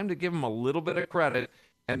 It's time to give them a little bit of credit.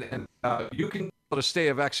 And you can call it a stay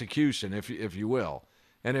of execution if you will,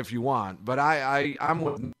 and if you want. But I'm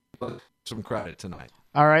with some credit tonight.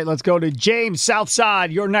 All right, let's go to James Southside.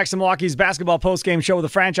 You're next to Milwaukee's basketball postgame show with the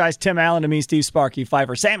franchise. Tim Allen and me, Steve Sparky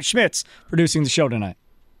Pfeiffer. Sam Schmitz producing the show tonight.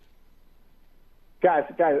 Guys,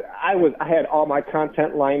 I had all my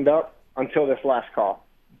content lined up until this last call.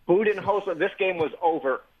 Budenholzer, this game was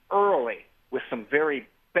over early with some very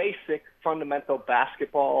basic, fundamental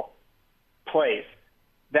basketball plays.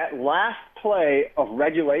 That last play of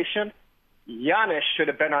regulation, Giannis should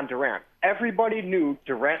have been on Durant. Everybody knew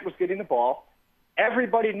Durant was getting the ball.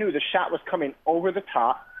 Everybody knew the shot was coming over the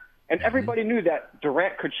top. And everybody knew that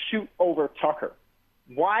Durant could shoot over Tucker.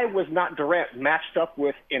 Why was not Durant matched up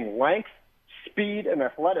with in length, speed, and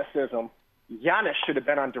athleticism? Giannis should have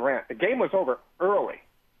been on Durant. The game was over early.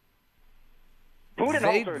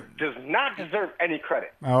 Budenholzer does not deserve any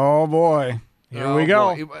credit. Oh, boy. Here we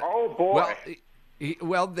go. Oh, boy.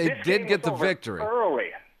 Well, they did get the victory early.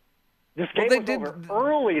 This game was over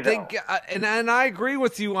early, though. And I agree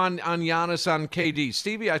with you on Giannis on KD.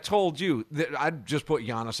 Stevie, I told you that I'd just put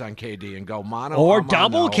Giannis on KD and go mono. Or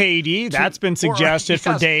double KD. That's been suggested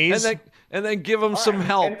for days. And then give him some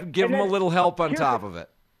help. Give him a little help on top of it.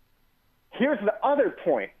 Here's the other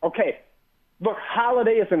point. Okay, look,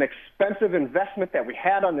 Holiday is an expensive investment that we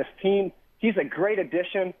had on this team. He's a great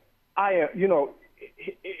addition.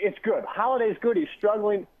 It's good. Holiday's good. He's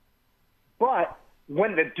struggling. But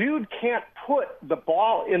when the dude can't put the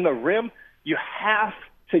ball in the rim, you have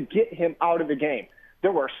to get him out of the game.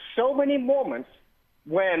 There were so many moments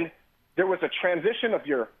when there was a transition of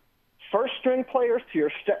your first-string players to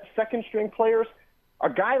your second-string players. A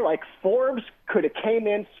guy like Forbes could have came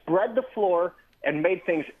in, spread the floor, and made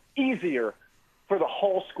things easier for the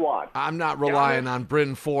whole squad. I'm not relying on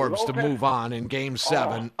Bryn Forbes to move on in Game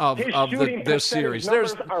 7 of this series.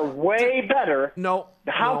 Numbers are way better.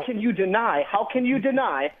 How can you deny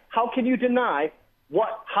what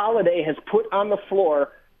Holiday has put on the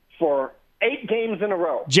floor for 8 games in a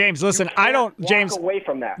row? James, listen, James, away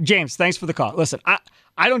from that. James, thanks for the call. Listen,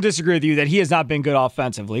 I don't disagree with you that he has not been good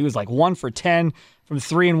offensively. He was like 1 for 10 from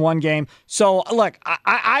 3 in one game. So, look,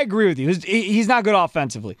 I agree with you. He's not good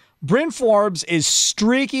offensively. Bryn Forbes is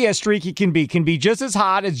streaky as streaky can be just as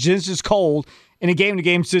hot as just as cold in a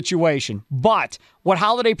game-to-game situation. But what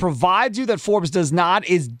Holiday provides you that Forbes does not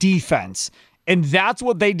is defense. And that's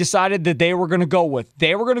what they decided that they were going to go with.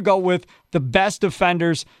 They were going to go with the best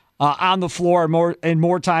defenders on the floor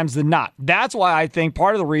more times than not. That's why I think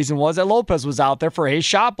part of the reason was that Lopez was out there for his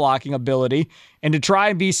shot blocking ability and to try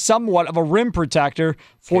and be somewhat of a rim protector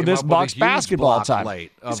for this Bucks basketball team.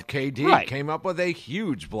 Late of KD came up with a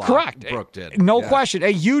huge block. Correct. Brook did. No question.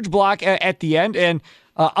 A huge block at the end and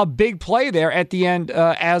a big play there at the end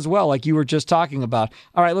as well, like you were just talking about.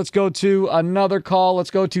 All right, let's go to another call.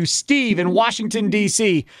 Let's go to Steve in Washington,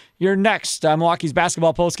 D.C. You're next. Milwaukee's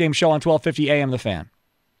basketball postgame show on 1250 AM The Fan.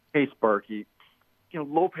 Hey, Sparky.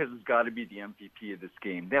 Lopez has got to be the MVP of this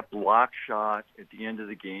game. That block shot at the end of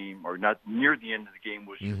the game, or not near the end of the game,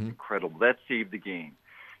 was just incredible. That saved the game.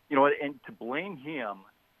 And to blame him,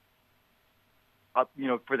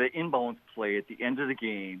 for the inbounds play at the end of the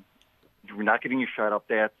game, we're not getting a shot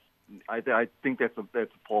up. I think that's a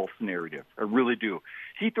false narrative. I really do.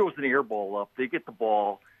 He throws an air ball up. They get the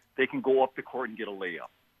ball. They can go up the court and get a layup.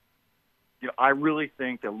 I really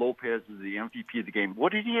think that Lopez is the MVP of the game.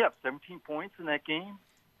 What did he have, 17 points in that game?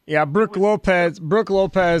 Yeah, Brook Lopez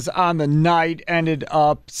on the night ended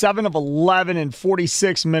up 7 of 11 in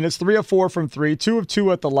 46 minutes, 3 of 4 from 3, 2 of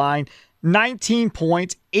 2 at the line, 19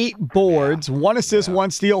 points, 8 boards, 1 assist, 1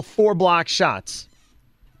 steal, 4 block shots.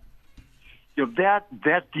 That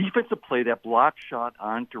defensive play, that block shot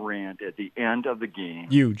on Durant at the end of the game,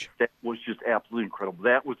 huge. That was just absolutely incredible.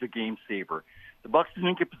 That was a game saver. The Bucks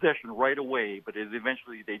didn't get possession right away, but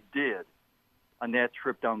eventually they did on that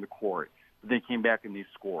trip down the court. But they came back and they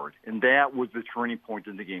scored, and that was the turning point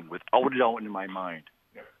in the game, without a doubt in my mind.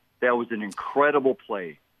 That was an incredible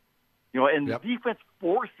play, And the defense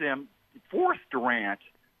forced Durant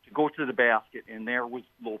to go to the basket, and there was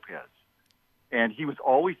Lopez, and he's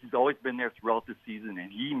always been there throughout the season,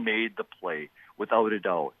 and he made the play without a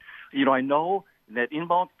doubt. I know that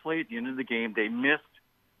inbound play at the end of the game they missed.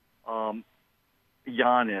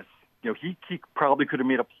 Giannis, he probably could have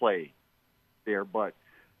made a play there, but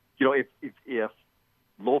if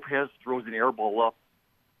Lopez throws an air ball up,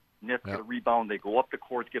 Nets get a rebound, they go up the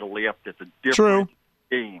court, get a layup. That's a different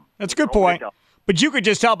game. That's a good point. But you could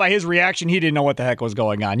just tell by his reaction he didn't know what the heck was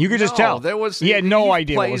going on. You could just tell. He had no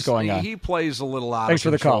idea what was going on. He plays a little out of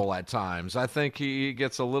control at times. I think he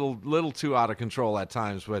gets a little too out of control at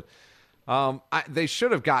times, but they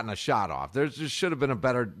should have gotten a shot off. There just should have been a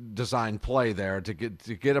better designed play there to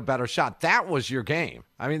get a better shot. That was your game.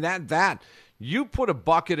 I mean, that you put a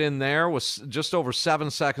bucket in there with just over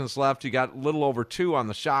 7 seconds left. You got a little over 2 on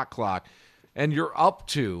the shot clock, and you're up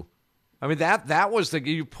 2. I mean, that was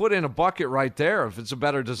you put in a bucket right there. If it's a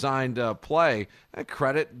better designed play, I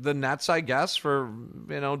credit the Nets, I guess, for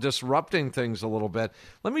disrupting things a little bit.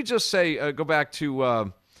 Let me just say, go back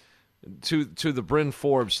to the Bryn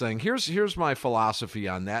Forbes thing. Here's my philosophy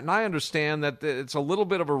on that, and I understand that it's a little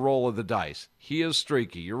bit of a roll of the dice. He is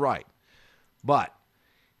streaky, you're right, but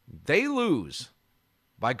they lose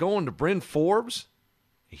by going to Bryn Forbes.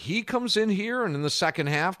 He comes in here and in the second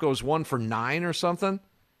half goes 1 for 9 or something.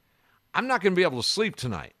 I'm not going to be able to sleep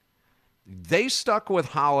tonight. They stuck with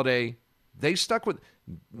Holiday.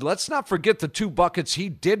 Let's not forget the 2 buckets he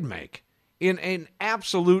did make in an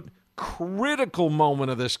absolute critical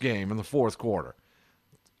moment of this game in the fourth quarter.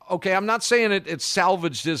 Okay, I'm not saying it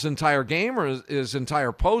salvaged his entire game or his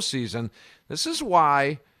entire postseason. This is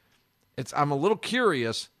why I'm a little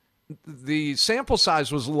curious. The sample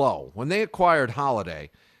size was low. When they acquired Holiday,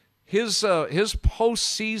 his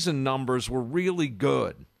postseason numbers were really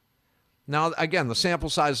good. Now, again, the sample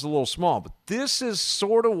size is a little small, but this is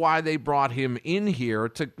sort of why they brought him in here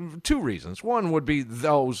to 2 reasons. One would be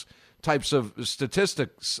those types of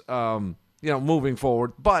statistics, moving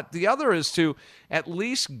forward. But the other is to at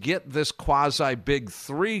least get this quasi-big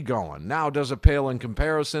 3 going. Now, does it pale in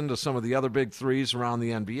comparison to some of the other big 3s around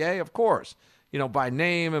the NBA? Of course, by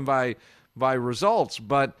name and by results.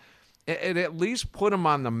 But it at least put them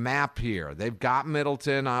on the map here. They've got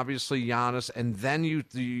Middleton, obviously Giannis, and then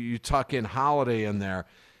you tuck in Holiday in there.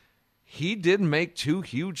 He did make 2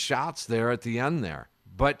 huge shots there at the end there.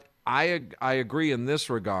 But I agree in this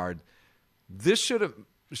regard. This should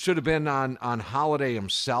have been on Holiday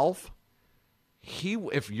himself.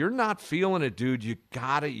 If you're not feeling it, dude, you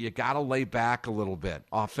gotta lay back a little bit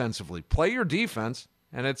offensively. Play your defense,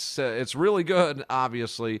 and it's really good,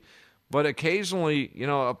 obviously. But occasionally,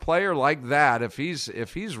 a player like that, if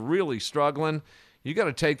he's really struggling, you got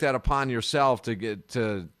to take that upon yourself to get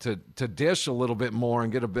to dish a little bit more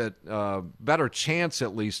and get a bit better chance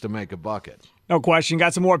at least to make a bucket. No question.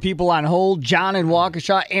 Got some more people on hold. John in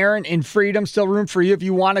Waukesha, Aaron in Freedom. Still room for you if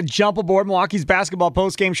you want to jump aboard. Milwaukee's basketball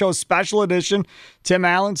postgame show special edition. Tim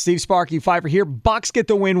Allen, Steve Sparky Pfeiffer here. Bucks get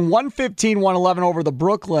the win 115-111 over the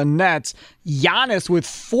Brooklyn Nets. Giannis with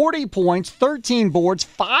 40 points, 13 boards,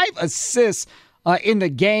 5 assists in the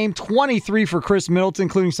game. 23 for Chris Middleton,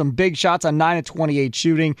 including some big shots on 9 of 28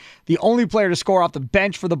 shooting. The only player to score off the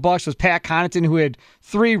bench for the Bucks was Pat Connaughton, who had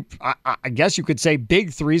 3, I guess you could say,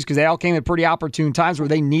 big threes, because they all came at pretty opportune times where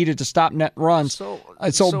they needed to stop net runs. So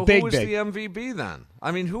big, who was big. the MVP then? I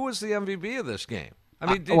mean, who was the MVP of this game?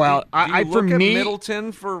 I mean, do you for look at me,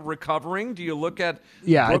 Middleton for recovering? Do you look at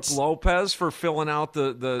Yeah, Brook Lopez for filling out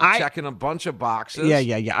the checking a bunch of boxes?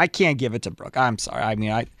 Yeah. I can't give it to Brook. I'm sorry. I mean,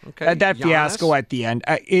 Okay, that Giannis? fiasco at the end.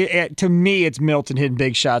 To me, it's Middleton hitting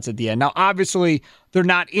big shots at the end. Now, obviously, they're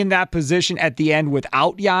not in that position at the end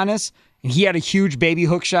without Giannis. And he had a huge baby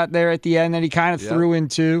hook shot there at the end that he kind of threw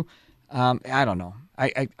into. I don't know.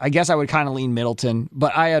 I guess I would kind of lean Middleton,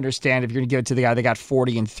 but I understand if you're going to give it to the guy that got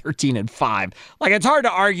 40 and 13 and 5. Like, it's hard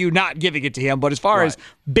to argue not giving it to him, but as far as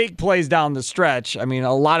big plays down the stretch, I mean,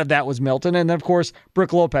 a lot of that was Middleton. And then, of course,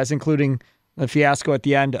 Brook Lopez, including the fiasco at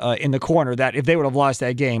the end in the corner, that if they would have lost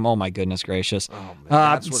that game, oh my goodness gracious. Oh, man,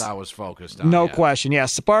 that's what I was focused on. No question. Yeah,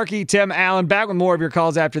 Sparky, Tim Allen, back with more of your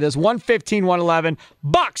calls after this. 115-111.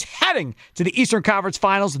 Bucks heading to the Eastern Conference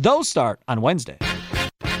Finals. Those start on Wednesday.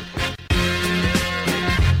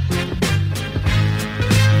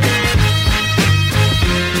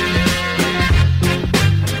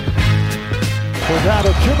 We're down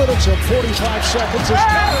to 2 minutes and 45 seconds as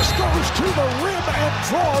Giannis goes to the rim and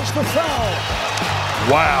draws the foul.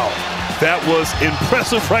 Wow, that was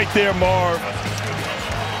impressive right there, Marv.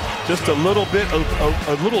 Just a little bit of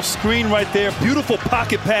a little screen right there. Beautiful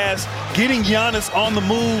pocket pass, getting Giannis on the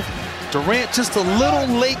move. Durant just a little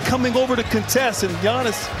late coming over to contest, and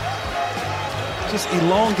Giannis just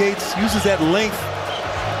elongates, uses that length.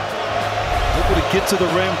 Able to get to the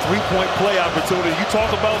rim, three-point play opportunity. You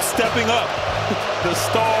talk about stepping up. The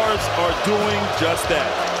Stars are doing just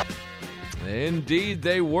that. Indeed,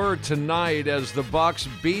 they were tonight as the Bucks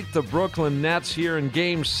beat the Brooklyn Nets here in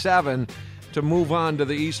Game 7 to move on to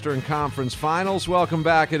the Eastern Conference Finals. Welcome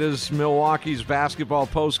back. It is Milwaukee's basketball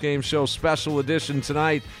postgame show special edition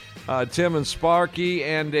tonight. Tim and Sparky,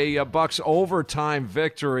 and a Bucks overtime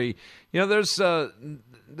victory. You know,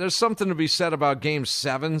 there's something to be said about Game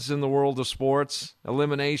 7s in the world of sports,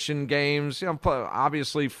 elimination games. You know,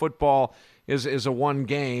 obviously football is a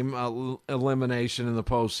one-game elimination in the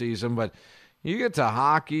postseason, but you get to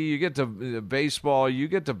hockey, you get to baseball, you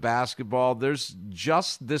get to basketball. There's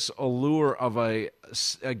just this allure of a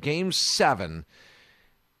Game 7,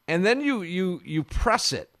 and then you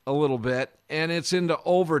press it a little bit, and it's into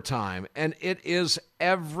overtime, and it is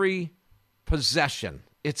every possession.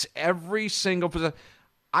 It's every single possession.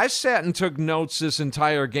 I sat and took notes this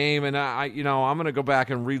entire game, and I'm going to go back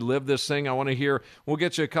and relive this thing. I want to hear. We'll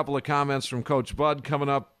get you a couple of comments from Coach Bud coming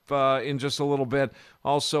up in just a little bit.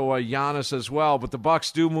 Also, Giannis as well. But the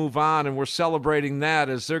Bucks do move on, and we're celebrating that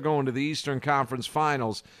as they're going to the Eastern Conference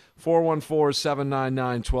Finals.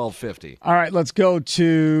 414-799-1250. All right, let's go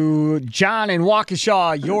to John in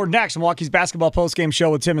Waukesha. You're next. Milwaukee's basketball postgame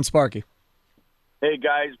show with Tim and Sparky. Hey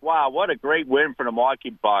guys! Wow, what a great win for the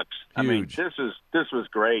Milwaukee Bucks! I mean, Huge. this was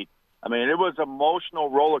great. I mean, it was an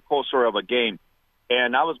emotional roller coaster of a game,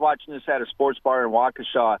 and I was watching this at a sports bar in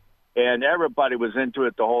Waukesha, and everybody was into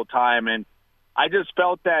it the whole time. And I just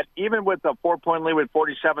felt that even with a 4-point lead with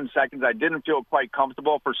 47 seconds, I didn't feel quite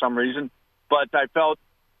comfortable for some reason. But I felt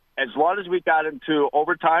as long as we got into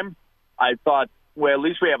overtime, I thought, well, at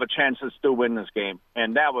least we have a chance to still win this game,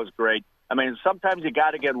 and that was great. I mean, sometimes you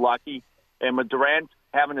got to get lucky. And with Durant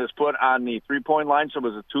having his foot on the three-point line, so it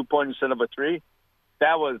was a 2-point instead of a 3,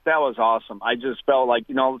 that was awesome. I just felt like,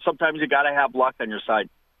 sometimes you got to have luck on your side.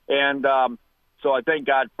 And so I thank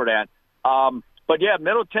God for that. But, yeah,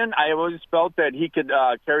 Middleton, I always felt that he could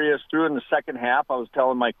carry us through in the second half. I was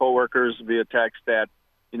telling my coworkers via text that,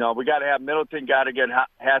 we got to have Middleton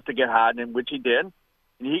has to get hot, and which he did.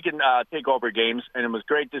 And he can take over games. And it was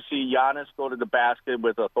great to see Giannis go to the basket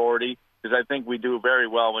with authority, because I think we do very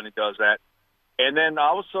well when he does that. And then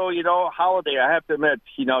also, Holiday, I have to admit,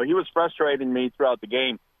 he was frustrating me throughout the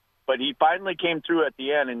game. but he finally came through at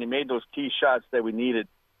the end, and he made those key shots that we needed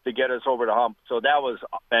to get us over the hump. So that was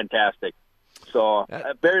fantastic. So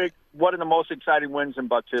one of the most exciting wins in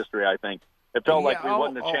Bucs history, I think. It felt like we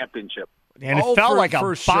won the championship. And it felt like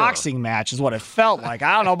a boxing match is what it felt like.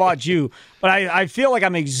 I don't know about you, but I feel like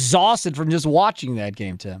I'm exhausted from just watching that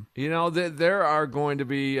game, Tim. You know, there are going to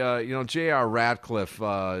be, J.R. Ratcliffe,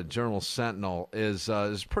 Journal-Sentinel,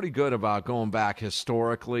 is pretty good about going back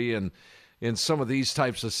historically and in some of these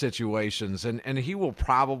types of situations. And he will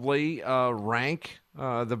probably rank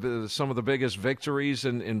some of the biggest victories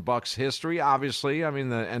in Bucs history. Obviously, I mean,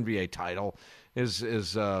 the NBA title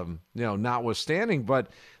is notwithstanding, but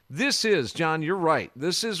this is, John, you're right.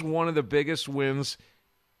 This is one of the biggest wins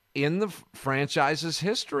in the franchise's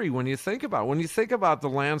history when you think about it. When you think about the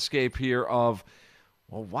landscape here of,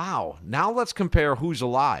 well, wow, now let's compare who's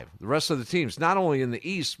alive. The rest of the teams, not only in the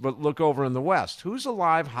East, but look over in the West. Who's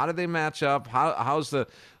alive? How do they match up? How's the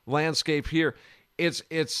landscape here? It's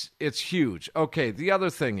huge. Okay, the other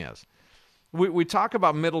thing is, we talk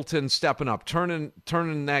about Middleton stepping up,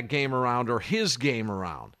 turning that game around or his game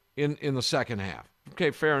around in the second half.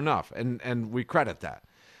 Okay, fair enough, and we credit that.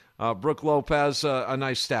 Brook Lopez, a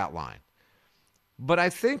nice stat line. But I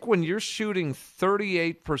think when you're shooting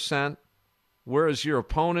 38%, whereas your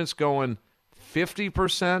opponent's going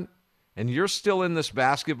 50%, and you're still in this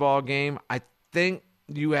basketball game, I think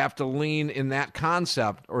you have to lean in that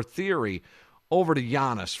concept or theory over to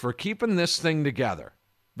Giannis for keeping this thing together.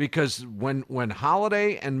 Because when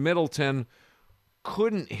Holiday and Middleton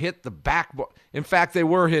couldn't hit the backboard. In fact, they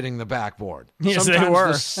were hitting the backboard. Yes, sometimes they were.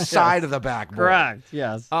 the side of the backboard. Correct,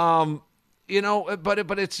 yes. But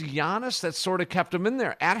it's Giannis that sort of kept them in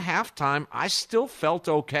there. At halftime, I still felt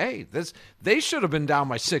okay. They should have been down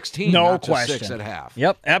by 16, no not question. just 6 at half.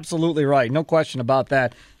 Yep, absolutely right. No question about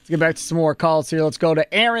that. Let's get back to some more calls here. Let's go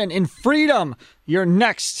to Aaron in Freedom. You're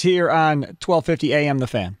next here on 1250 AM The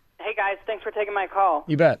Fan. Hey, guys. Thanks for taking my call.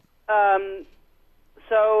 You bet.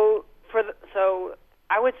 So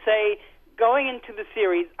I would say going into the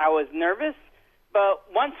series, I was nervous, but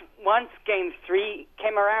once Game 3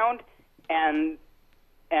 came around and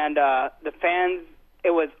the fans,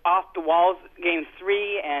 it was off the walls. Game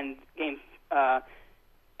 3 and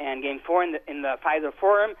Game 4 in the Pfizer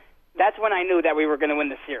Forum. That's when I knew that we were going to win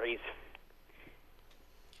the series.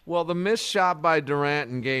 Well, the missed shot by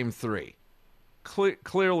Durant in Game 3.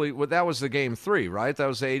 Clearly, that was the Game 3, right? That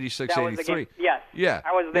was the 86-83. Yes. Yeah.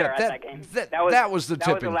 I was there at that game. That was the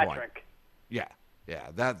tipping point. Electric. Yeah.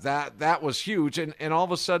 That was huge. And all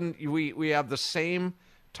of a sudden, we have the same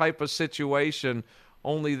type of situation,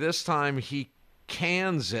 only this time he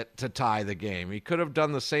cans it to tie the game. He could have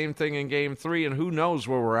done the same thing in Game 3, and who knows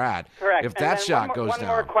where we're at. Correct. If that shot goes down. One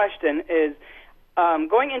more question is,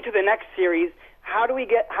 going into the next series, how do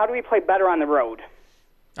we play better on the road?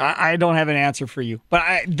 I don't have an answer for you, but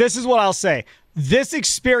this is what I'll say. This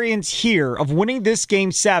experience here of winning this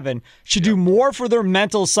Game 7 should do more for their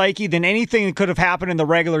mental psyche than anything that could have happened in the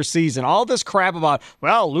regular season. All this crap about,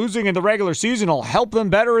 well, losing in the regular season will help them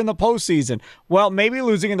better in the postseason. Well, maybe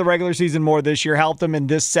losing in the regular season more this year helped them in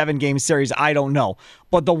this 7-game series. I don't know.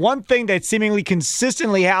 But the one thing that seemingly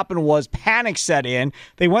consistently happened was panic set in.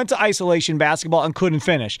 They went to isolation basketball and couldn't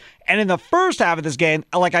finish. And in the first half of this game,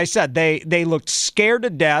 like I said, they looked scared to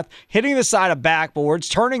death, hitting the side of backboards,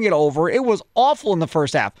 turning it over. It was awful in the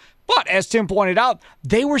first half. But as Tim pointed out,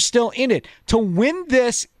 they were still in it. To win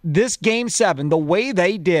this Game 7 the way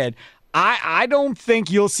they did, I don't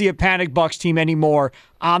think you'll see a panic Bucs team anymore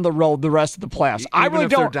on the road the rest of the playoffs. I really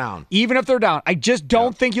don't. They're down. Even if they're down. I just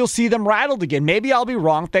don't think you'll see them rattled again. Maybe I'll be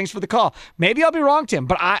wrong. Thanks for the call. Maybe I'll be wrong, Tim.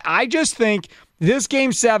 But I just think this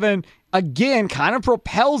Game 7, again, kind of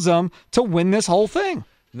propels them to win this whole thing.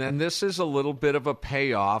 Then this is a little bit of a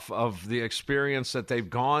payoff of the experience that they've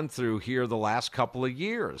gone through here the last couple of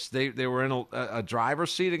years. They were in a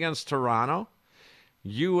driver's seat against Toronto.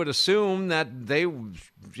 You would assume that they,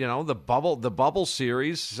 the bubble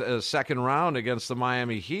series, second round against the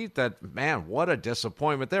Miami Heat, that, man, what a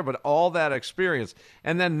disappointment there. But all that experience.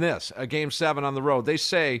 And then this, a Game 7 on the road. They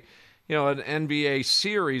say, an NBA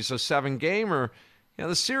series, a 7-gamer,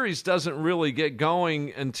 the series doesn't really get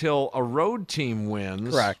going until a road team wins.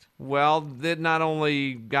 Correct. Well, it not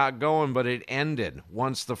only got going, but it ended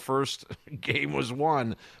once the first game was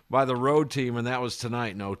won by the road team, and that was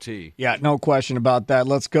tonight in OT. Yeah, no question about that.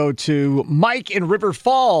 Let's go to Mike in River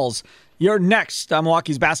Falls. You're next on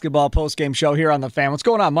Milwaukee's basketball postgame show here on The Fan. What's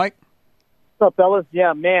going on, Mike? What's up, fellas?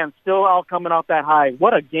 Yeah, man, still all coming off that high.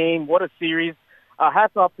 What a game. What a series.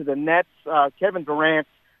 Hats off to the Nets. Kevin Durant,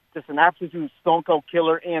 just an absolute stone cold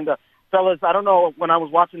killer. And, fellas, I don't know, when I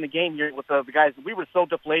was watching the game here with the guys, we were so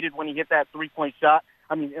deflated when he hit that three-point shot.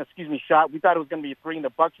 shot. We thought it was going to be a 3, and the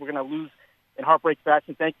Bucks were going to lose in heartbreak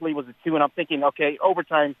fashion. Thankfully, it was a 2, and I'm thinking, okay,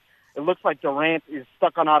 overtime. It looks like Durant is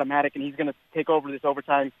stuck on automatic, and he's going to take over this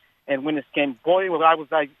overtime and win this game. Boy, was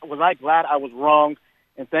I glad I was wrong,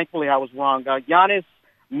 and thankfully I was wrong. Giannis,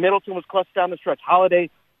 Middleton was clutch down the stretch. Holiday,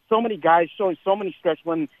 so many guys showing so many stretch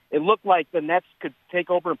when it looked like the Nets could take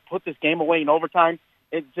over and put this game away in overtime.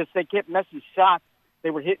 They kept messing shots. They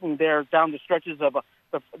were hitting there down the stretches of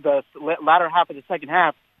the latter half of the second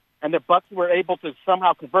half, and the Bucks were able to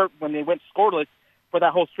somehow convert when they went scoreless for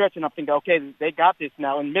that whole stretch. And I'm thinking, okay, they got this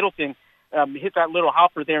now. And Middleton hit that little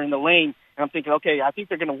hopper there in the lane, and I'm thinking, okay, I think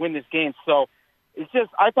they're going to win this game. So it's just,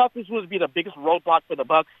 I thought this would be the biggest roadblock for the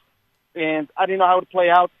Bucks, and I didn't know how it would play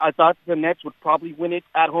out. I thought the Nets would probably win it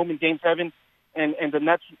at home in Game 7, and the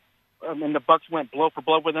Nets and the Bucks went blow for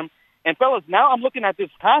blow with them. And fellas, now I'm looking at this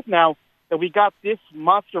path now that we got this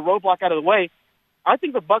monster roadblock out of the way. I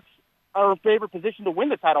think the Bucks are in favorite position to win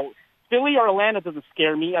the title. Philly or Atlanta doesn't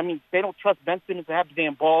scare me. I mean, they don't trust Ben Simmons to have the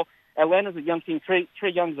damn ball. Atlanta's a young team. Trae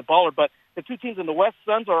Young's a baller, but the two teams in the West,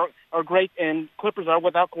 Suns are great, and Clippers are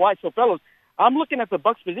without Kawhi. So, fellas, I'm looking at the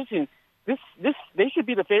Bucks' position. They should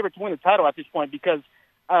be the favorite to win the title at this point because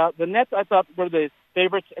the Nets, I thought, were the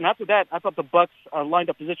favorites, and after that, I thought the Bucks are lined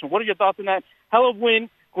up position. What are your thoughts on that? Hell of a win,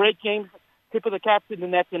 great game, tip of the cap to the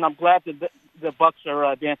Nets, and I'm glad that the Bucks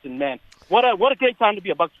are advancing, man. What a great time to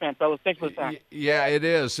be a Bucks fan, fellas. Thanks for the time. Yeah, it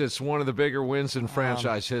is. It's one of the bigger wins in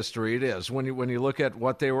franchise history. It is. When you look at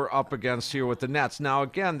what they were up against here with the Nets. Now,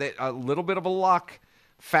 again, a little bit of a luck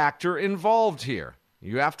factor involved here.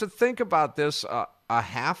 You have to think about this, a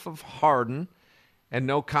half of Harden and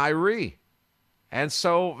no Kyrie. And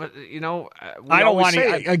so, I don't want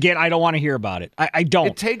to. Again, I don't want to hear about it. I don't.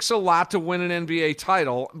 It takes a lot to win an NBA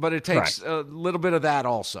title, but it takes a little bit of that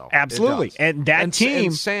also. Absolutely, and that team.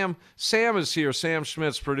 And Sam is here. Sam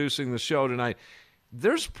Schmidt's producing the show tonight.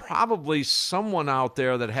 There's probably someone out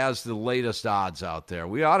there that has the latest odds out there.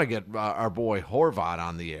 We ought to get our boy Horvat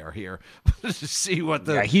on the air here to see what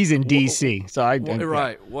the. Yeah, he's in D.C. So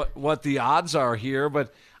right. What the odds are here,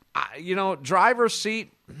 but driver's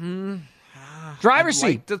seat. Driver's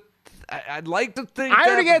seat. I'd like to think. I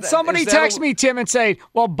already get somebody text me, Tim, and say,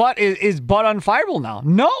 "Well, Butt is Butt unfireable now?"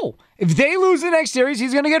 No. If they lose the next series,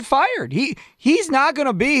 he's going to get fired. He's not going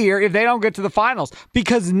to be here if they don't get to the finals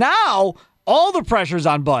because now all the pressure's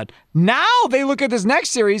on Bud. Now they look at this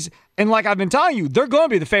next series, and like I've been telling you, they're going to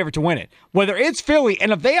be the favorite to win it. Whether it's Philly,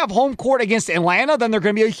 and if they have home court against Atlanta, then they're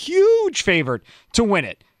going to be a huge favorite to win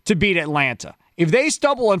it, to beat Atlanta. If they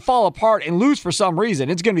stumble and fall apart and lose for some reason,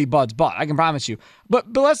 it's going to be Bud's butt. I can promise you.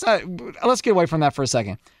 But let's get away from that for a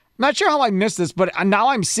second. I'm not sure how I missed this, but now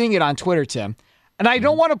I'm seeing it on Twitter, Tim. And I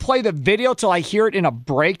don't want to play the video till I hear it in a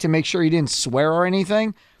break to make sure he didn't swear or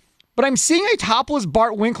anything. But I'm seeing a topless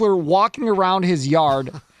Bart Winkler walking around his yard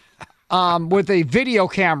with a video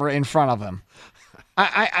camera in front of him.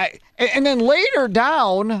 And then later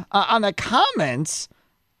down on the comments,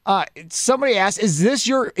 somebody asked, "Is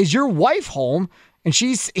your wife home?" And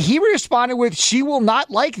he responded with, "She will not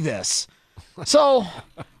like this." So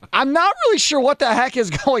I'm not really sure what the heck is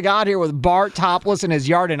going on here with Bart topless in his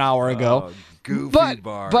yard an hour ago. Goofy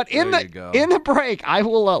Bart. But in the break, I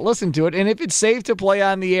will listen to it, and if it's safe to play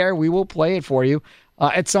on the air, we will play it for you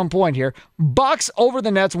at some point here. Bucks over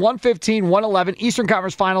the Nets, 115-111. Eastern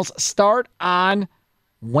Conference Finals start on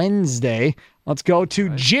Wednesday. Let's go to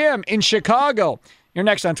Jim in Chicago. You're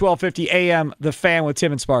next on 1250 AM, The Fan with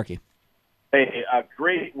Tim and Sparky. Hey,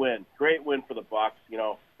 great win for the Bucks.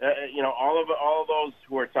 All of those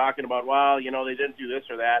who are talking about, well, they didn't do this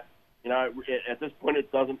or that. At this point,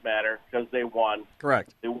 it doesn't matter because they won.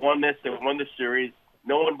 Correct. They won this. They won the series.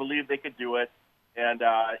 No one believed they could do it. And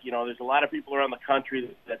there's a lot of people around the country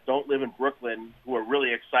that don't live in Brooklyn who are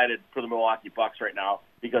really excited for the Milwaukee Bucks right now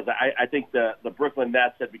because I think the Brooklyn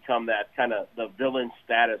Nets have become that kind of the villain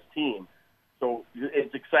status team. So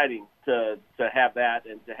it's exciting to have that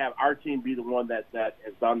and to have our team be the one that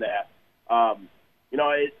has done that. I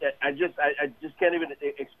just can't even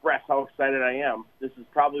express how excited I am. This is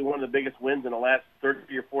probably one of the biggest wins in the last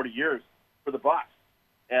 30 or 40 years for the Bucks.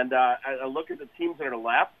 And I look at the teams that are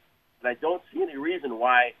left, and I don't see any reason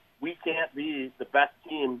why we can't be the best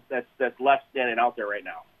team that's left standing out there right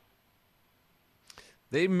now.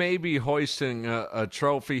 They may be hoisting a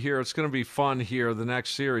trophy here. It's going to be fun here, the next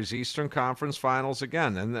series. Eastern Conference Finals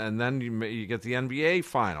again, and then you get the NBA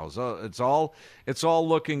Finals. It's all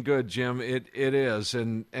looking good, Jim. It is.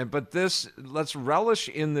 But let's relish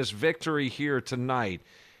in this victory here tonight,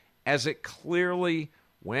 as it clearly,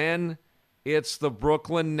 when it's the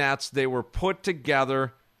Brooklyn Nets, they were put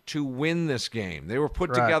together to win this game. They were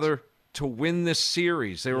put together to win this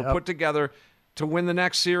series. They were put together to win the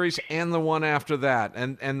next series and the one after that.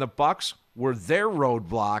 And the Bucks were their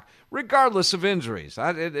roadblock, regardless of injuries.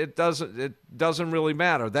 It doesn't really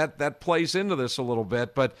matter. That plays into this a little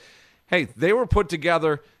bit. But, hey, they were put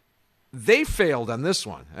together. They failed on this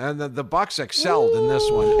one, and the Bucks excelled in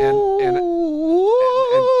this one. And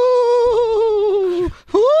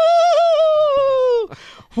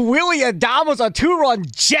Willy Adames, a 2-run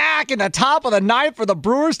jack in the top of the ninth for the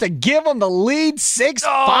Brewers to give them the lead 6-5.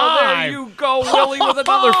 Oh, there you go, Willie, with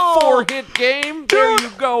another 4-hit game. There you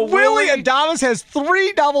go, Willy Adames has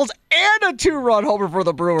 3 doubles and a 2-run homer for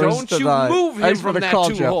the Brewers. Don't tonight. you move him Thanks from for the that call,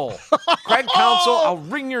 2-hole. Craig Counsell, I'll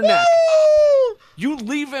wring your neck. You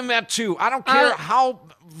leave him at 2. I don't care how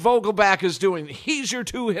Vogelback is doing. He's your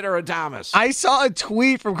 2-hitter, Adames. I saw a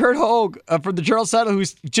tweet from Kurt Hogue from the Journal-Sentinel,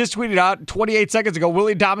 who's just tweeted out 28 seconds ago,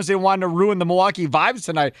 Willy Adames didn't want to ruin the Milwaukee vibes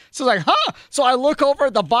tonight. So I was like, So I look over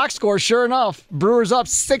at the box score. Sure enough, Brewers up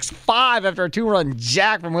 6-5 after a 2-run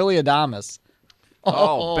jack from Willy Adames.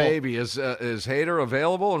 Oh, baby. Is Hader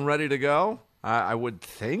available and ready to go? I would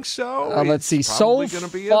think so. Let's see. So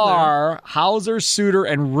far, Hauser, Suter,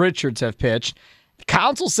 and Richards have pitched.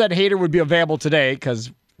 Counsell said Hader would be available today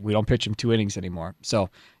because we don't pitch him 2 innings anymore.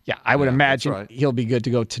 So, yeah, I would imagine he'll be good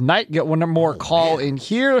to go tonight. Get one more call in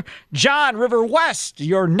here. John, River West,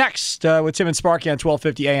 you're next with Tim and Sparky on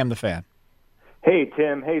 1250 AM The Fan. Hey,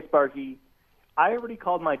 Tim. Hey, Sparky. I already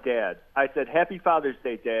called my dad. I said, Happy Father's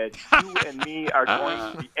Day, Dad. You and me are going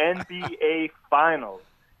to the NBA Finals.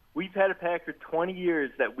 We've had a pact for 20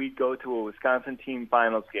 years that we'd go to a Wisconsin team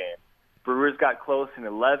finals game. Brewers got close in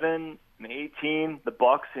 11 and 18. The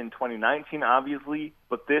Bucks in 2019, obviously.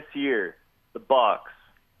 But this year, the Bucks,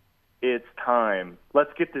 it's time.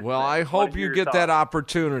 Let's get this. Well, I hope you get that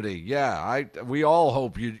opportunity. Yeah, we all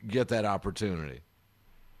hope you get that opportunity.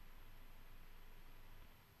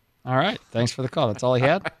 All right. Thanks for the call. That's all he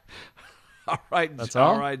had? All right. That's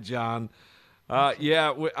all? All right, John.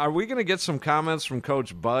 Are we going to get some comments from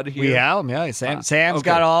Coach Bud here? We have them, yeah. Sam's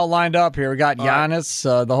got it all lined up here. We got Giannis,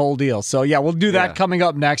 the whole deal. So, yeah, we'll do that coming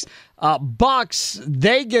up next. Bucks,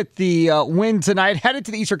 they get the win tonight, headed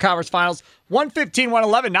to the Eastern Conference Finals,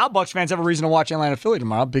 115-111. Now Bucks fans have a reason to watch Atlanta-Philly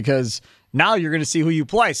tomorrow because now you're going to see who you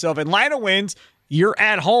play. So if Atlanta wins, you're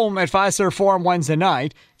at home at Fiserv Forum Wednesday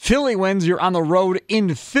night. Philly wins, you're on the road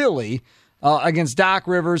in Philly against Doc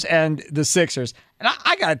Rivers and the Sixers. And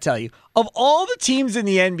I got to tell you, of all the teams in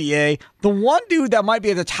the NBA, the one dude that might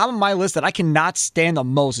be at the top of my list that I cannot stand the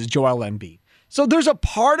most is Joel Embiid. So there's a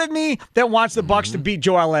part of me that wants the Bucks to beat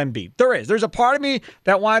Joel Embiid. There is. There's a part of me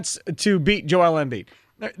that wants to beat Joel Embiid.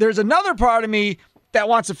 There's another part of me that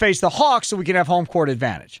wants to face the Hawks so we can have home court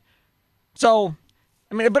advantage. So,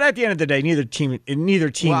 I mean, but at the end of the day, neither team.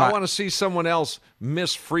 Well, I want to see someone else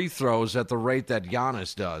miss free throws at the rate that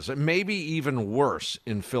Giannis does. Maybe even worse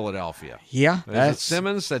in Philadelphia. Yeah, is it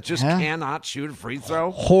Simmons that just cannot shoot a free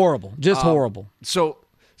throw? Horrible, just horrible. So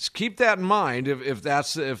keep that in mind if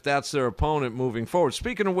that's their opponent moving forward.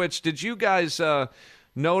 Speaking of which, did you guys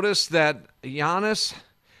notice that Giannis?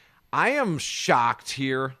 I am shocked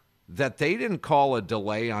here that they didn't call a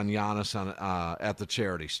delay on Giannis at the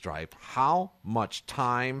charity stripe. How much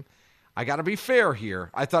time? I got to be fair here.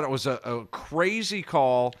 I thought it was a crazy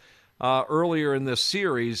call earlier in this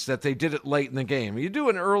series that they did it late in the game. You do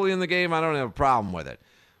it early in the game, I don't have a problem with it.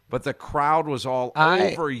 But the crowd was all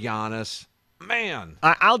over Giannis. Man.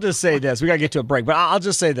 I'll just say this. We got to get to a break, but I'll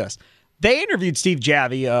just say this. They interviewed Steve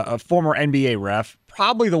Javie, a former NBA ref,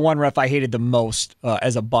 probably the one ref I hated the most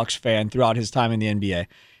as a Bucks fan throughout his time in the NBA.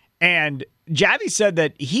 And Javie said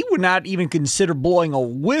that he would not even consider blowing a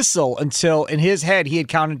whistle until, in his head, he had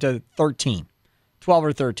counted to 13, 12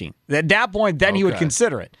 or 13. At that point, then he would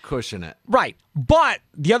consider it. Cushion it. Right. But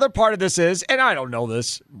the other part of this is, and I don't know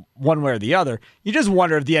this one way or the other, you just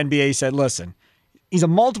wonder if the NBA said, listen, he's a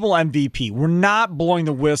multiple MVP. We're not blowing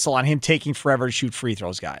the whistle on him taking forever to shoot free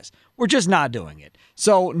throws, guys. We're just not doing it.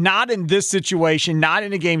 So not in this situation, not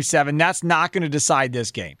in a Game 7. That's not going to decide this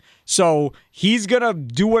game. So he's going to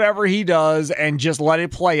do whatever he does and just let it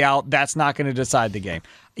play out. That's not going to decide the game.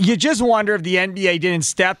 You just wonder if the NBA didn't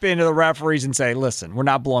step into the referees and say, listen, we're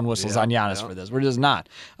not blowing whistles on Giannis for this. We're just not.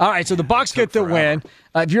 All right, so the Bucks get the win.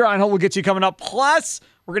 If you're on hold, we'll get you coming up. Plus,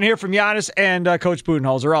 we're going to hear from Giannis and Coach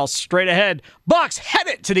Budenholzer all straight ahead. Bucks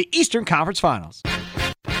headed to the Eastern Conference Finals.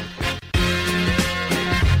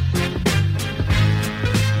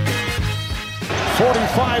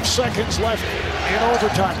 45 seconds left in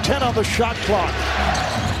overtime. 10 on the shot clock.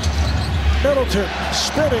 Middleton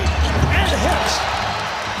spinning and hits.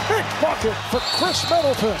 Big bucket for Chris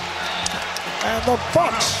Middleton. And the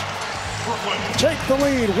Bucks take the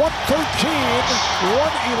lead. 113-111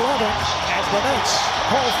 as the Nets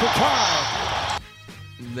call for time.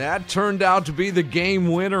 That turned out to be the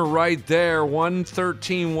game winner right there.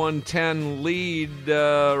 113-110 lead,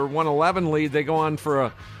 or 111 lead. They go on for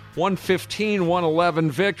a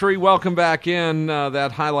 115-111 victory. Welcome back in.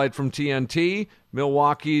 That highlight from TNT.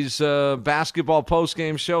 Milwaukee's basketball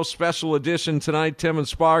postgame show, special edition tonight. Tim and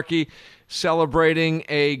Sparky celebrating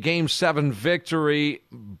a Game 7 victory.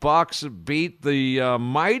 Bucks beat the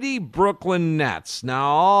mighty Brooklyn Nets. Now,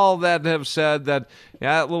 all that have said that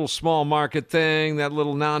that little small market thing, that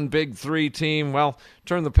little non-Big Three team, well,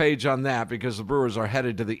 turn the page on that because the Brewers are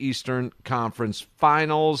headed to the Eastern Conference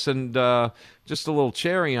Finals. And just a little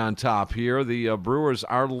cherry on top here, the Brewers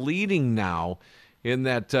are leading now in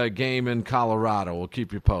that game in Colorado. We'll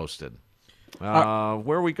keep you posted. Where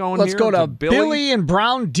are we going Let's here? go to Billy? Billy and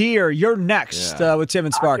Brown Deer. You're next with Tim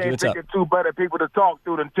and Sparky. I can't What's think up? of two better people to talk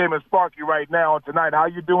to than Tim and Sparky right now and tonight. How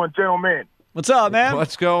you doing, gentlemen? What's up, man?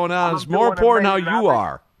 What's going on? It's more important how you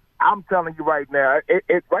are. I'm telling you right now,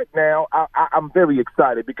 right now, I'm very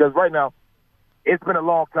excited because right now, it's been a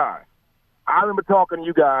long time. I remember talking to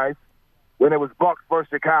you guys when it was Bucks versus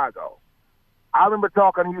Chicago. I remember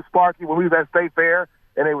talking to you, Sparky, when we was at State Fair,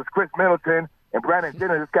 and it was Chris Middleton and Brandon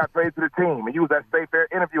Jenner just got traded to the team, and you was at State Fair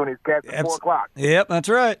interviewing these cats at 4 o'clock. Yep, that's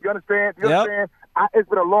right. You understand? You understand? It's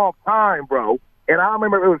been a long time, bro. And I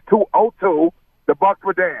remember it was 2-0-2, the Bucks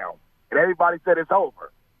were down, and everybody said it's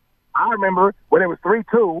over. I remember when it was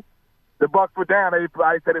 3-2, the Bucks were down,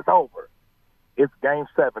 everybody said it's over. It's Game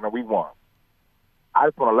 7, and we won. I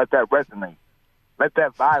just want to let that resonate. Let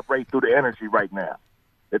that vibrate through the energy right now.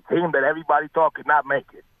 The team that everybody thought could not make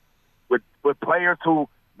it, with players who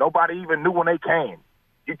nobody even knew when they came.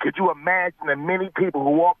 Could you imagine the many people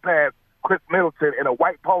who walked past Chris Middleton in a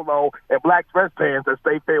white polo and black dress pants at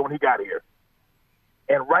State Fair when he got here?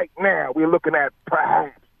 And right now, we're looking at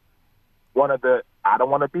perhaps one of the, I don't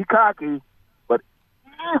want to be cocky, but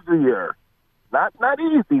easier, not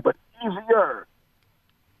easy, but easier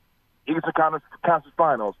Eastern Conference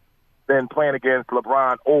Finals than playing against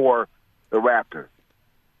LeBron or the Raptors.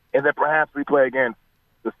 And then perhaps we play against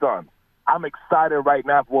the Suns. I'm excited right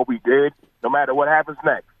now for what we did, no matter what happens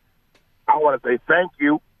next. I want to say thank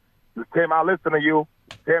you. Tim, I listen to you.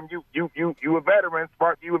 Tim, you a veteran.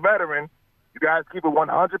 Sparky, you a veteran. You guys keep it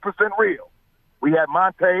 100% real. We had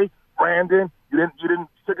Monte, Brandon. You didn't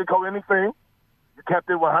sugarcoat anything. You kept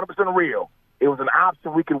it 100% real. It was an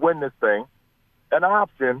option we could win this thing. An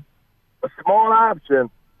option, a small option,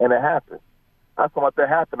 and it happened. I just want that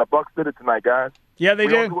happen. The Bucks did it tonight, guys. Yeah, they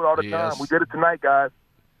we did. Don't do it all the time. We did it tonight, guys.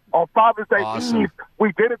 On Father's Day Eve,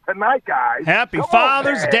 we did it tonight, guys. Happy Come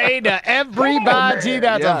Father's on, Day to everybody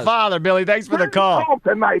that's a father, Billy. Thanks for the call. Home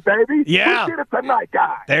tonight, baby. Yeah. We did it tonight,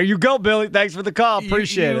 guys. There you go, Billy. Thanks for the call.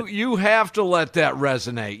 Appreciate it. You have to let that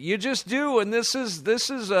resonate. You just do, and this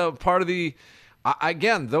is a part of the.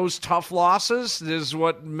 Again, those tough losses is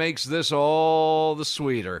what makes this all the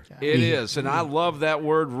sweeter. It is, and I love that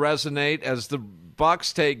word resonate as the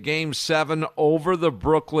Bucks take Game 7 over the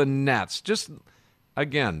Brooklyn Nets. Just,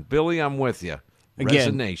 again, Billy, I'm with you.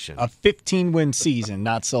 Again, Resonation. a 15-win season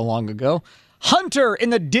not so long ago. Hunter in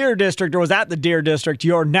the Deer District, or was at the Deer District.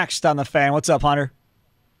 You're next on the Fan. What's up, Hunter?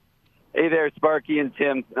 Hey there, Sparky and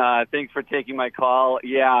Tim. Thanks for taking my call.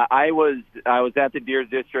 Yeah, I was at the Deer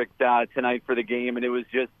District tonight for the game, and it was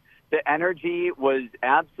just the energy was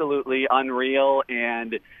absolutely unreal,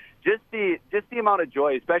 and just the amount of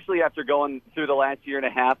joy, especially after going through the last year and a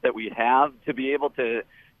half that we have, to be able to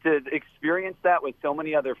experience that with so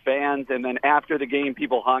many other fans, and then after the game,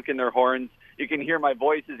 people honking their horns. You can hear my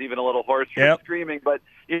voice is even a little hoarse from screaming, but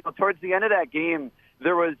towards the end of that game,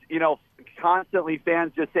 there was, constantly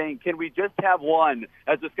fans just saying, can we just have one?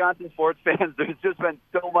 As Wisconsin sports fans, there's just been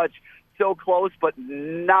so much, so close, but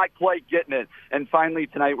not quite getting it. And finally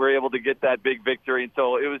tonight we're able to get that big victory. And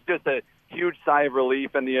so it was just a huge sigh of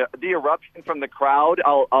relief. And the eruption from the crowd,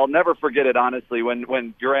 I'll never forget it, honestly,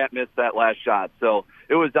 when Durant missed that last shot. So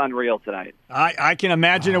it was unreal tonight. I can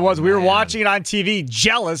imagine it was. We were watching it on TV,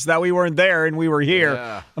 jealous that we weren't there and we were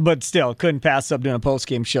here. But still, couldn't pass up doing a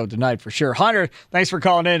post-game show tonight for sure. Hunter, thanks for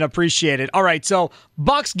calling in. Appreciate it. All right, so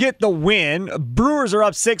Bucks get the win. Brewers are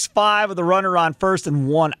up 6-5 with a runner on first and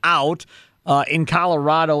one out in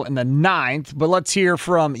Colorado in the 9th. But let's hear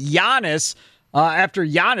from Giannis. After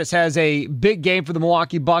Giannis has a big game for the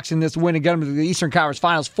Milwaukee Bucks in this win and get them to the Eastern Conference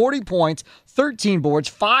Finals. 40 points, 13 boards,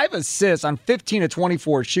 5 assists on 15 of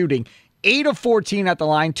 24 shooting, 8 of 14 at the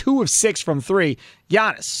line, 2 of 6 from 3.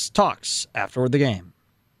 Giannis talks after the game.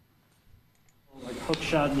 Hook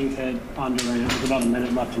shot you had on Durant with about a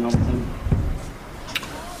minute left in overtime.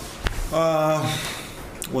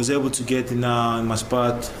 Was able to get in my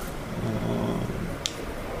spot.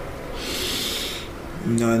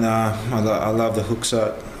 And I love the hook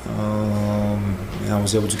shot. And I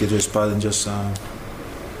was able to get to a spot and just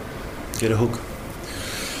get a hook.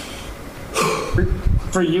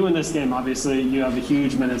 For you in this game, obviously, you have a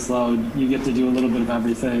huge minutes load. You get to do a little bit of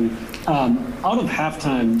everything. Out of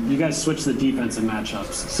halftime, you guys switched the defensive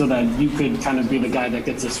matchups so that you could kind of be the guy that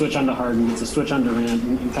gets a switch onto Harden, gets a switch on Durant,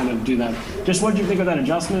 and kind of do that. Just what did you think of that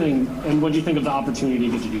adjustment, and what did you think of the opportunity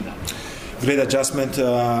to get to do that? Great adjustment.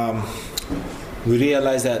 We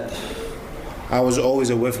realized that I was always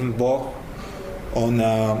away from the ball on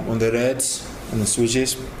the reds, on the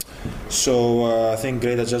switches. So I think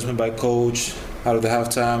great adjustment by coach. Out of the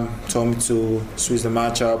halftime, told me to switch the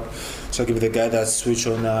matchup, so I give the guy that switch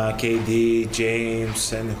on KD,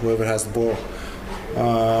 James, and whoever has the ball.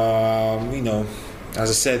 As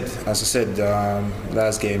I said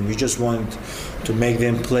last game, we just want to make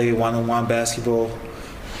them play one-on-one basketball,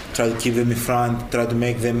 try to keep them in front, try to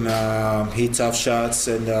make them hit tough shots,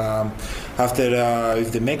 and after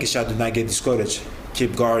if they make a shot, do not get discouraged.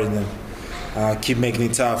 Keep guarding them. Keep making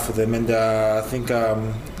it tough for them, and I think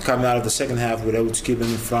coming out of the second half, we were able to keep them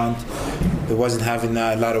in front. They wasn't having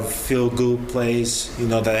a lot of feel-good plays,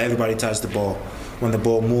 that everybody touched the ball. When the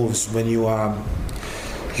ball moves, when you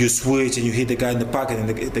switch and you hit the guy in the pocket, and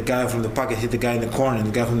the guy from the pocket hit the guy in the corner, and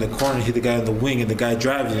the guy from the corner hit the guy on the wing, and the guy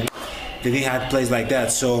driving. They didn't have plays like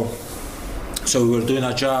that, so we were doing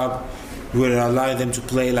our job. We were allowing them to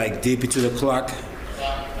play like deep into the clock.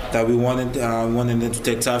 That we wanted them to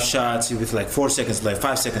take tough shots with like 4 seconds left,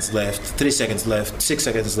 5 seconds left, 3 seconds left, 6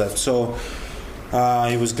 seconds left. So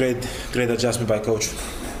it was great adjustment by coach.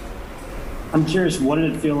 I'm curious, what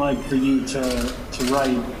did it feel like for you to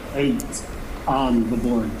write 8 on the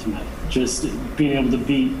board tonight? Just being able to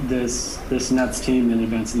beat this Nets team and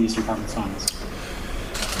advance to the Eastern Conference Finals.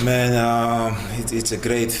 Man, it's a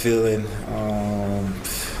great feeling.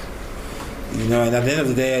 And at the end of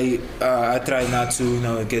the day, I try not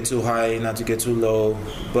to, get too high, not to get too low.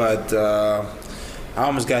 But I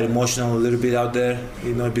almost got emotional a little bit out there,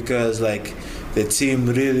 because like the team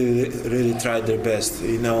really tried their best,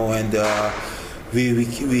 and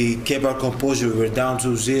we kept our composure. We were down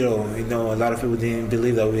to 0. A lot of people didn't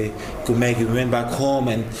believe that we could make it. We went back home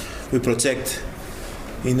and we protect,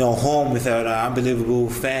 home with our unbelievable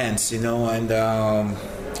fans, and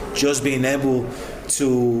just being able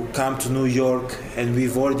to come to New York, and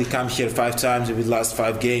we've already come here 5 times in the last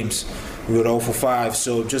 5 games. We were 0 for 5,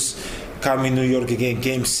 so just coming to New York again,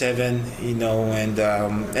 Game 7, and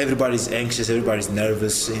everybody's anxious, everybody's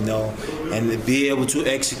nervous, and be able to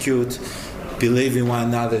execute, believe in one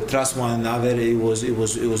another, trust one another. It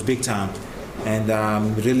was big time, and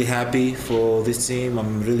I'm really happy for this team.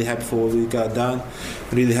 I'm really happy for what we got done.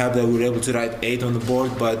 Really happy that we were able to write 8 on the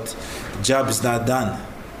board, but the job is not done.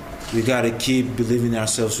 We got to keep believing in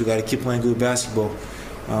ourselves. We got to keep playing good basketball,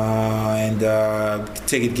 and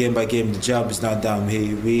take it game by game. The job is not done.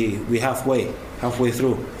 We halfway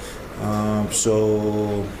through.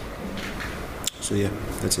 So yeah,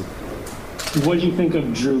 that's it. What do you think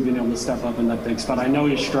of Drew being able to step up in that big spot? I know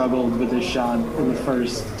he struggled with his shot in the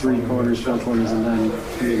first 3 quarters, 4 quarters, and then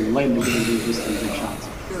late in the game he was just taking big shots.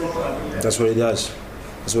 That's what he does.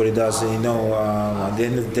 That's what he does. At the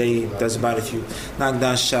end of the day, it doesn't matter if you knock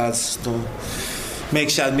down shots, don't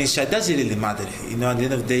make shot, miss shot. Doesn't really matter. At the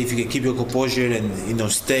end of the day, if you can keep your composure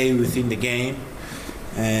and stay within the game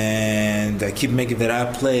and keep making the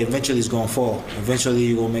right play, eventually it's gonna fall. Eventually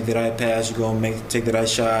you're gonna make the right pass. You're gonna take the right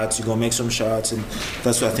shots. You're gonna make some shots, and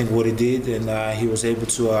that's what I think what he did. And he was able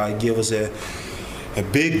to give us a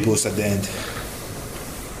big boost at the end.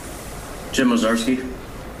 Jim Owczarski.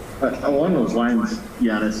 Along those lines,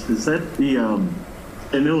 Giannis, is that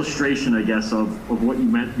an illustration, I guess, of what you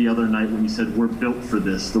meant the other night when you said we're built for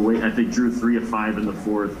this? The way I think Drew 3 of 5 in the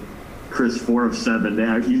fourth, Chris 4 of 7.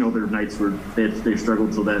 Their nights where they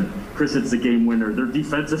struggled till then. Chris hits the game winner. Their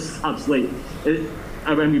defensive stops late.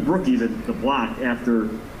 Brooke even the block after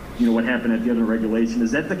what happened at the end of regulation.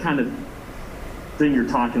 Is that the kind of thing you're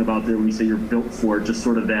talking about there when you say you're built for? Just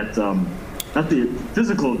sort of that. Not the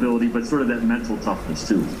physical ability, but sort of that mental toughness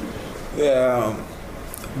too. Yeah.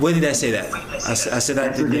 When did I say that? I said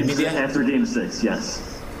that in the media? After Game 6,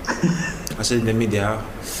 yes. I said in the media,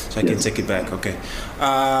 so I can take it back. Okay.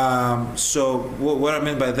 So what I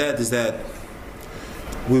meant by that is that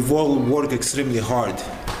we've all worked extremely hard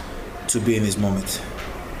to be in this moment.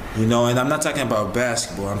 And I'm not talking about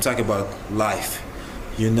basketball. I'm talking about life.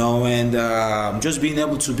 And just being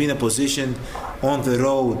able to be in a position on the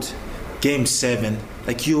road. Game 7,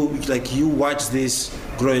 like you watch this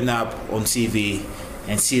growing up on TV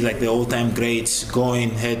and see like the all-time greats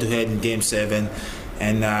going head-to-head in Game 7,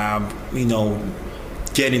 and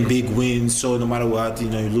getting big wins. So no matter what, you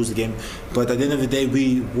lose the game. But at the end of the day,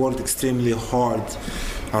 we worked extremely hard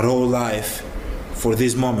our whole life for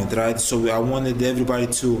this moment, right? So I wanted everybody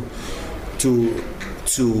to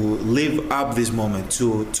live up this moment,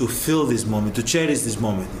 to feel this moment, to cherish this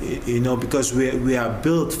moment, because we are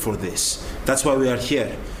built for this. That's why we are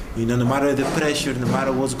here. No matter the pressure, no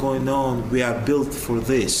matter what's going on, we are built for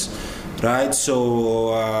this, right?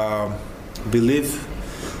 So we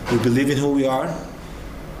believe in who we are.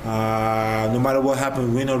 No matter what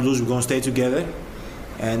happens, win or lose, we're going to stay together.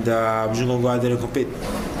 And we're just going to go out there and compete.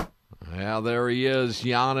 Yeah, there he is,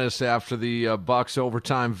 Giannis, after the Bucks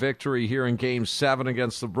overtime victory here in Game 7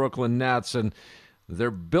 against the Brooklyn Nets, and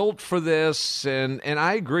they're built for this. And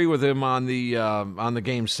I agree with him on the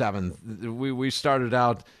Game 7. We started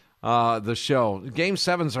out the show. Game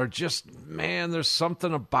 7s are just, man, there's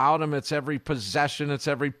something about them. It's every possession, it's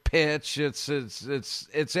every pitch,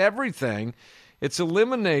 it's everything. It's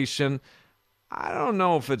elimination. I don't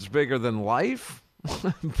know if it's bigger than life.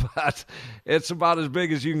 But it's about as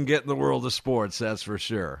big as you can get in the world of sports, that's for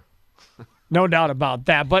sure. No doubt about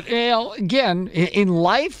that. But, again, in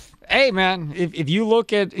life, hey, man, if you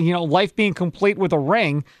look at, life being complete with a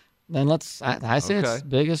ring, then I say it's the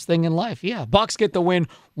biggest thing in life. Yeah, Bucks get the win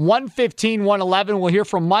 115-111. We'll hear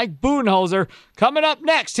from Mike Budenholzer coming up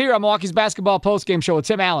next here on Milwaukee's Basketball Postgame Show with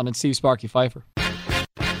Tim Allen and Steve Sparky Pfeiffer.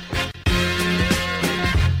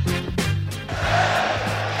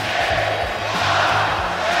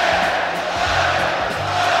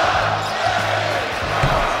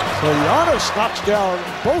 So Giannis knocks down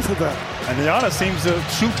both of them. And Giannis seems to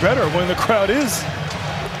shoot better when the crowd is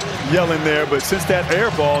yelling there. But since that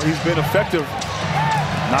air ball, he's been effective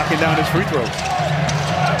knocking down his free throws.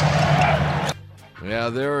 Yeah,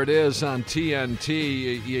 there it is on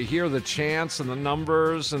TNT. You hear the chants and the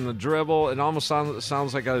numbers and the dribble. It almost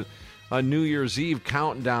sounds like a New Year's Eve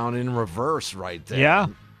countdown in reverse right there. Yeah.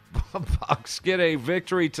 Bucks get a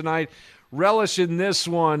victory tonight. Relish in this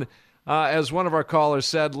one. As one of our callers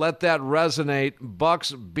said, let that resonate.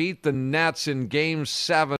 Bucks beat the Nets in Game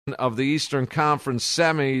 7 of the Eastern Conference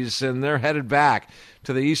semis, and they're headed back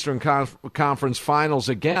to the Eastern Conference Finals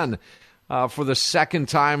again for the second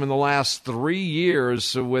time in the last 3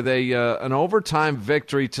 years with an overtime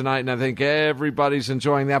victory tonight, and I think everybody's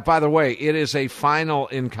enjoying that. By the way, it is a final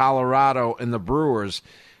in Colorado, and the Brewers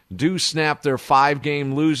do snap their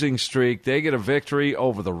 5-game losing streak. They get a victory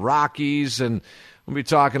over the Rockies, and we'll be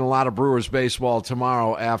talking a lot of Brewers baseball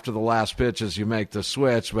tomorrow after the last pitch as you make the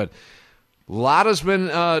switch. But a lot has been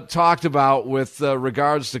talked about with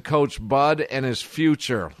regards to Coach Bud and his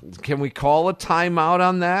future. Can we call a timeout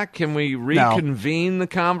on that? Can we reconvene the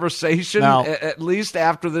conversation, at least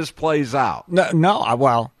after this plays out? No.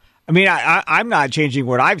 Well, I mean, I'm not changing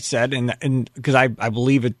what I've said, and because I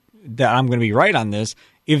believe it that I'm going to be right on this.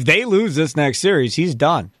 If they lose this next series, he's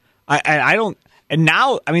done. I don't. And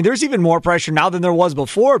now, I mean, there's even more pressure now than there was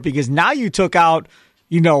before because now you took out,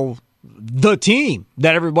 the team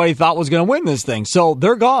that everybody thought was going to win this thing. So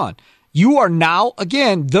they're gone. You are now,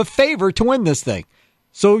 again, the favorite to win this thing.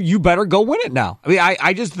 So you better go win it now. I mean,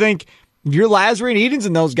 I just think if you're Lazary and Edens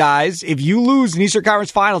and those guys, if you lose in Eastern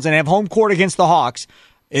Conference Finals and have home court against the Hawks,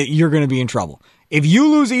 you're going to be in trouble. If you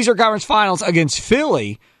lose the Eastern Conference Finals against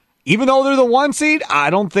Philly, even though they're the 1 seed,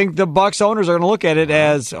 I don't think the Bucks owners are going to look at it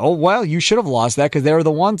as, oh, well, you should have lost that because they were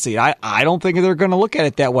the 1 seed. I don't think they're going to look at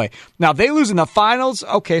it that way. Now, if they lose in the finals,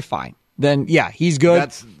 okay, fine. Then, yeah, he's good.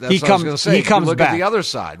 That's what I was going to say. He comes look back. At the other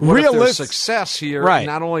side. What if there's success here,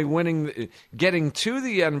 not only getting to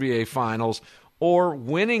the NBA Finals or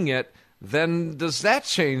winning it, then does that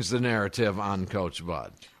change the narrative on Coach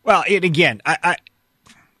Bud? Well,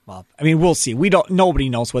 I mean, we'll see. Nobody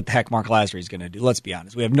knows what the heck Mark Lazary is going to do. Let's be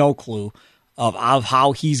honest. We have no clue of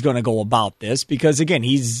how he's going to go about this because, again,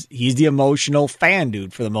 he's the emotional fan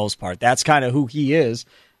dude for the most part. That's kind of who he is.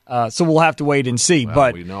 So we'll have to wait and see. Well,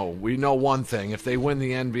 but we know one thing: if they win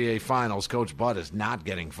the NBA Finals, Coach Bud is not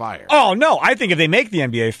getting fired. Oh no! I think if they make the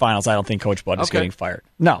NBA Finals, I don't think Coach Bud is getting fired.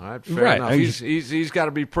 No, all right, fair enough. He's got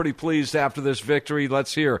to be pretty pleased after this victory.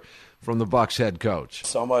 Let's hear from the Bucks head coach.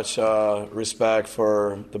 So much respect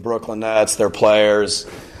for the Brooklyn Nets, their players,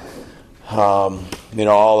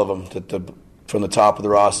 all of them, from the top of the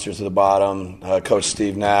roster to the bottom. Coach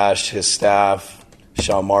Steve Nash, his staff,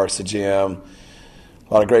 Sean Marks, the GM.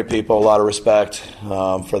 A lot of great people, a lot of respect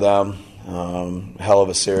for them. Hell of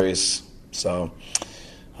a series. So,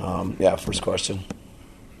 first question.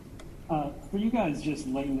 For you guys just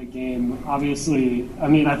late in the game, obviously, I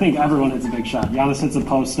mean, I think everyone hits a big shot. Giannis hits a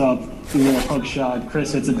post-up, a hook shot.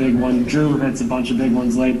 Chris hits a big one. Drew hits a bunch of big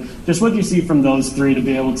ones late. Just what do you see from those three to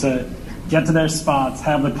be able to get to their spots,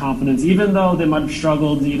 have the confidence, even though they might have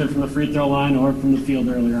struggled either from the free throw line or from the field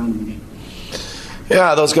earlier on in the game?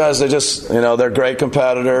 Yeah, those guys, they just, they're great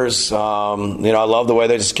competitors. I love the way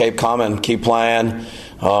they just keep coming, keep playing,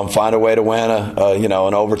 find a way to win an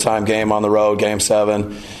overtime game on the road, Game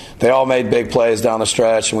 7. They all made big plays down the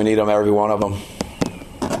stretch, and we need them, every one of them.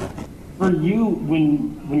 For you,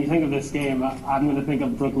 when you think of this game, I'm going to think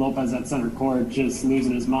of Brook Lopez at center court just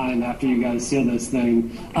losing his mind after you guys seal this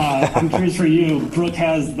thing. I'm curious for you, Brook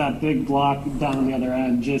has that big block down on the other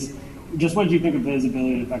end. Just what did you think of his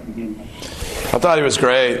ability to affect the game? I thought he was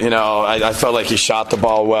great. I felt like he shot the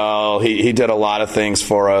ball well. He did a lot of things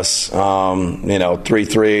for us. 3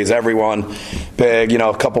 threes, everyone big.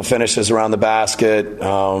 A couple finishes around the basket,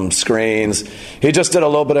 screens. He just did a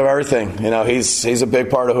little bit of everything. He's a big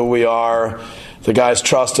part of who we are. The guys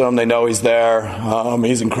trust him. They know he's there.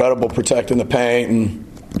 He's incredible protecting the paint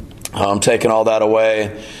and taking all that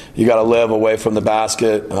away. You got to live away from the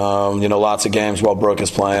basket. Lots of games while Brook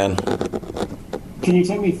is playing. Can you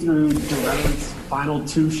take me through Durant's final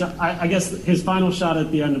 2 shots? I guess his final shot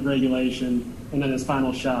at the end of regulation and then his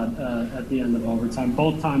final shot at the end of overtime.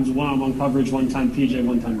 Both times one-on-one coverage, one time PJ,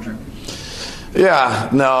 one time Drew. Yeah,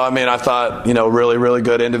 no, I thought, really, really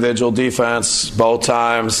good individual defense both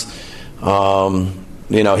times.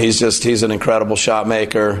 He's an incredible shot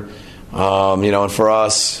maker. And for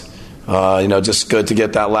us, just good to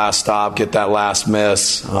get that last stop, get that last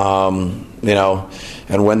miss,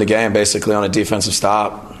 and win the game basically on a defensive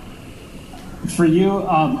stop. For you,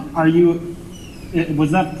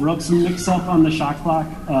 was that Brooks mix-up on the shot clock?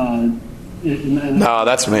 No,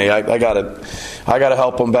 that's me. I gotta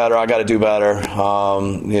help him better. I gotta do better.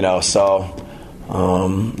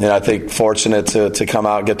 I think fortunate to come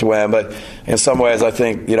out and get the win. But in some ways, I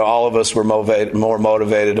think all of us were more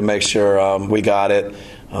motivated to make sure we got it.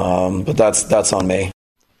 But that's on me.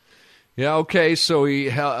 Yeah, okay, so he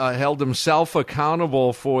held himself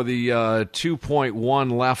accountable for the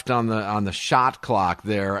 2.1 left on the shot clock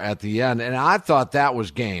there at the end, and I thought that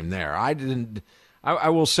was game there. I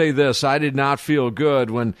will say this, I did not feel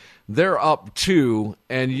good when they're up 2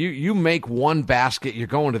 and you make one basket, you're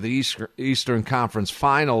going to the Eastern Conference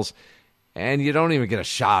Finals, and you don't even get a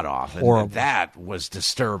shot off. And that was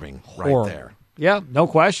disturbing right there. Yeah, no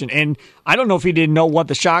question. And I don't know if he didn't know what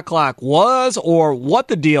the shot clock was or what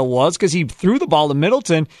the deal was, because he threw the ball to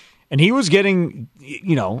Middleton and he was getting,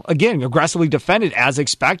 again, aggressively defended as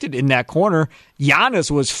expected in that corner. Giannis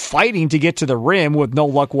was fighting to get to the rim with no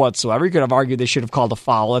luck whatsoever. You could have argued they should have called a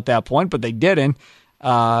foul at that point, but they didn't.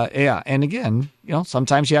 And again,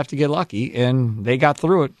 sometimes you have to get lucky, and they got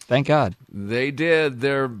through it. Thank God. They did.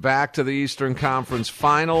 They're back to the Eastern Conference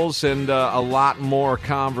Finals, and a lot more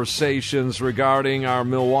conversations regarding our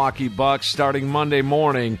Milwaukee Bucks starting Monday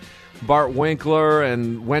morning. Bart Winkler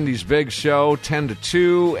and Wendy's Big Show,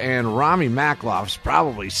 10-2, and Rami Makloff's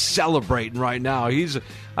probably celebrating right now.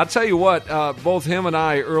 I'll tell you what, both him and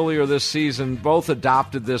I earlier this season both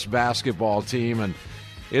adopted this basketball team, and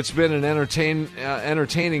it's been an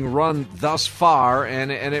entertaining run thus far,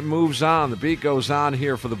 and it moves on. The beat goes on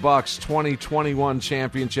here for the Bucks 2021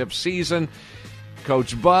 championship season.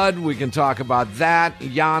 Coach Bud, we can talk about that.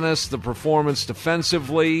 Giannis, the performance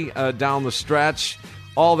defensively down the stretch.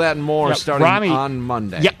 All that and more starting on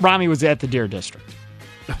Monday. Yeah, Rami was at the Deer District.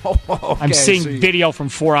 Okay, I'm seeing video from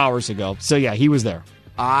 4 hours ago. So, yeah, he was there.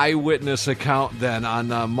 Eyewitness account then on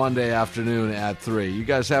Monday afternoon at 3. You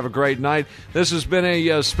guys have a great night. This has been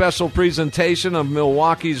a special presentation of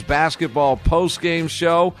Milwaukee's basketball postgame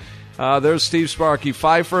show. There's Steve Sparky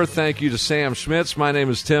Pfeiffer. Thank you to Sam Schmitz. My name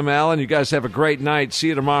is Tim Allen. You guys have a great night. See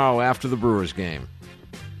you tomorrow after the Brewers game.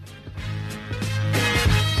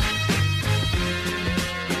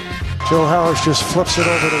 Joe Harris just flips it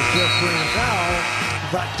over to Jeff Green.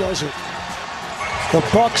 Now that does it. The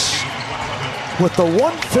Bucks with the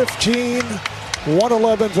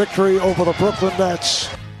 115-111 victory over the Brooklyn Nets.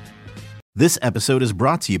 This episode is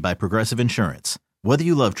brought to you by Progressive Insurance. Whether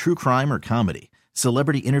you love true crime or comedy,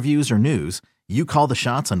 celebrity interviews or news, you call the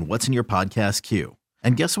shots on what's in your podcast queue.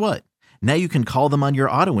 And guess what? Now you can call them on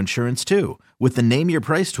your auto insurance too with the Name Your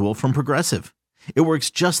Price tool from Progressive. It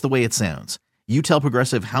works just the way it sounds. You tell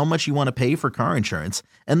Progressive how much you want to pay for car insurance,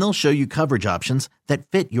 and they'll show you coverage options that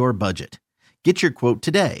fit your budget. Get your quote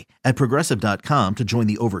today at Progressive.com to join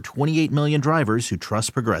the over 28 million drivers who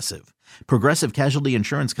trust Progressive. Progressive Casualty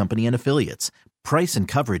Insurance Company and Affiliates. Price and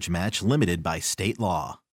coverage match limited by state law.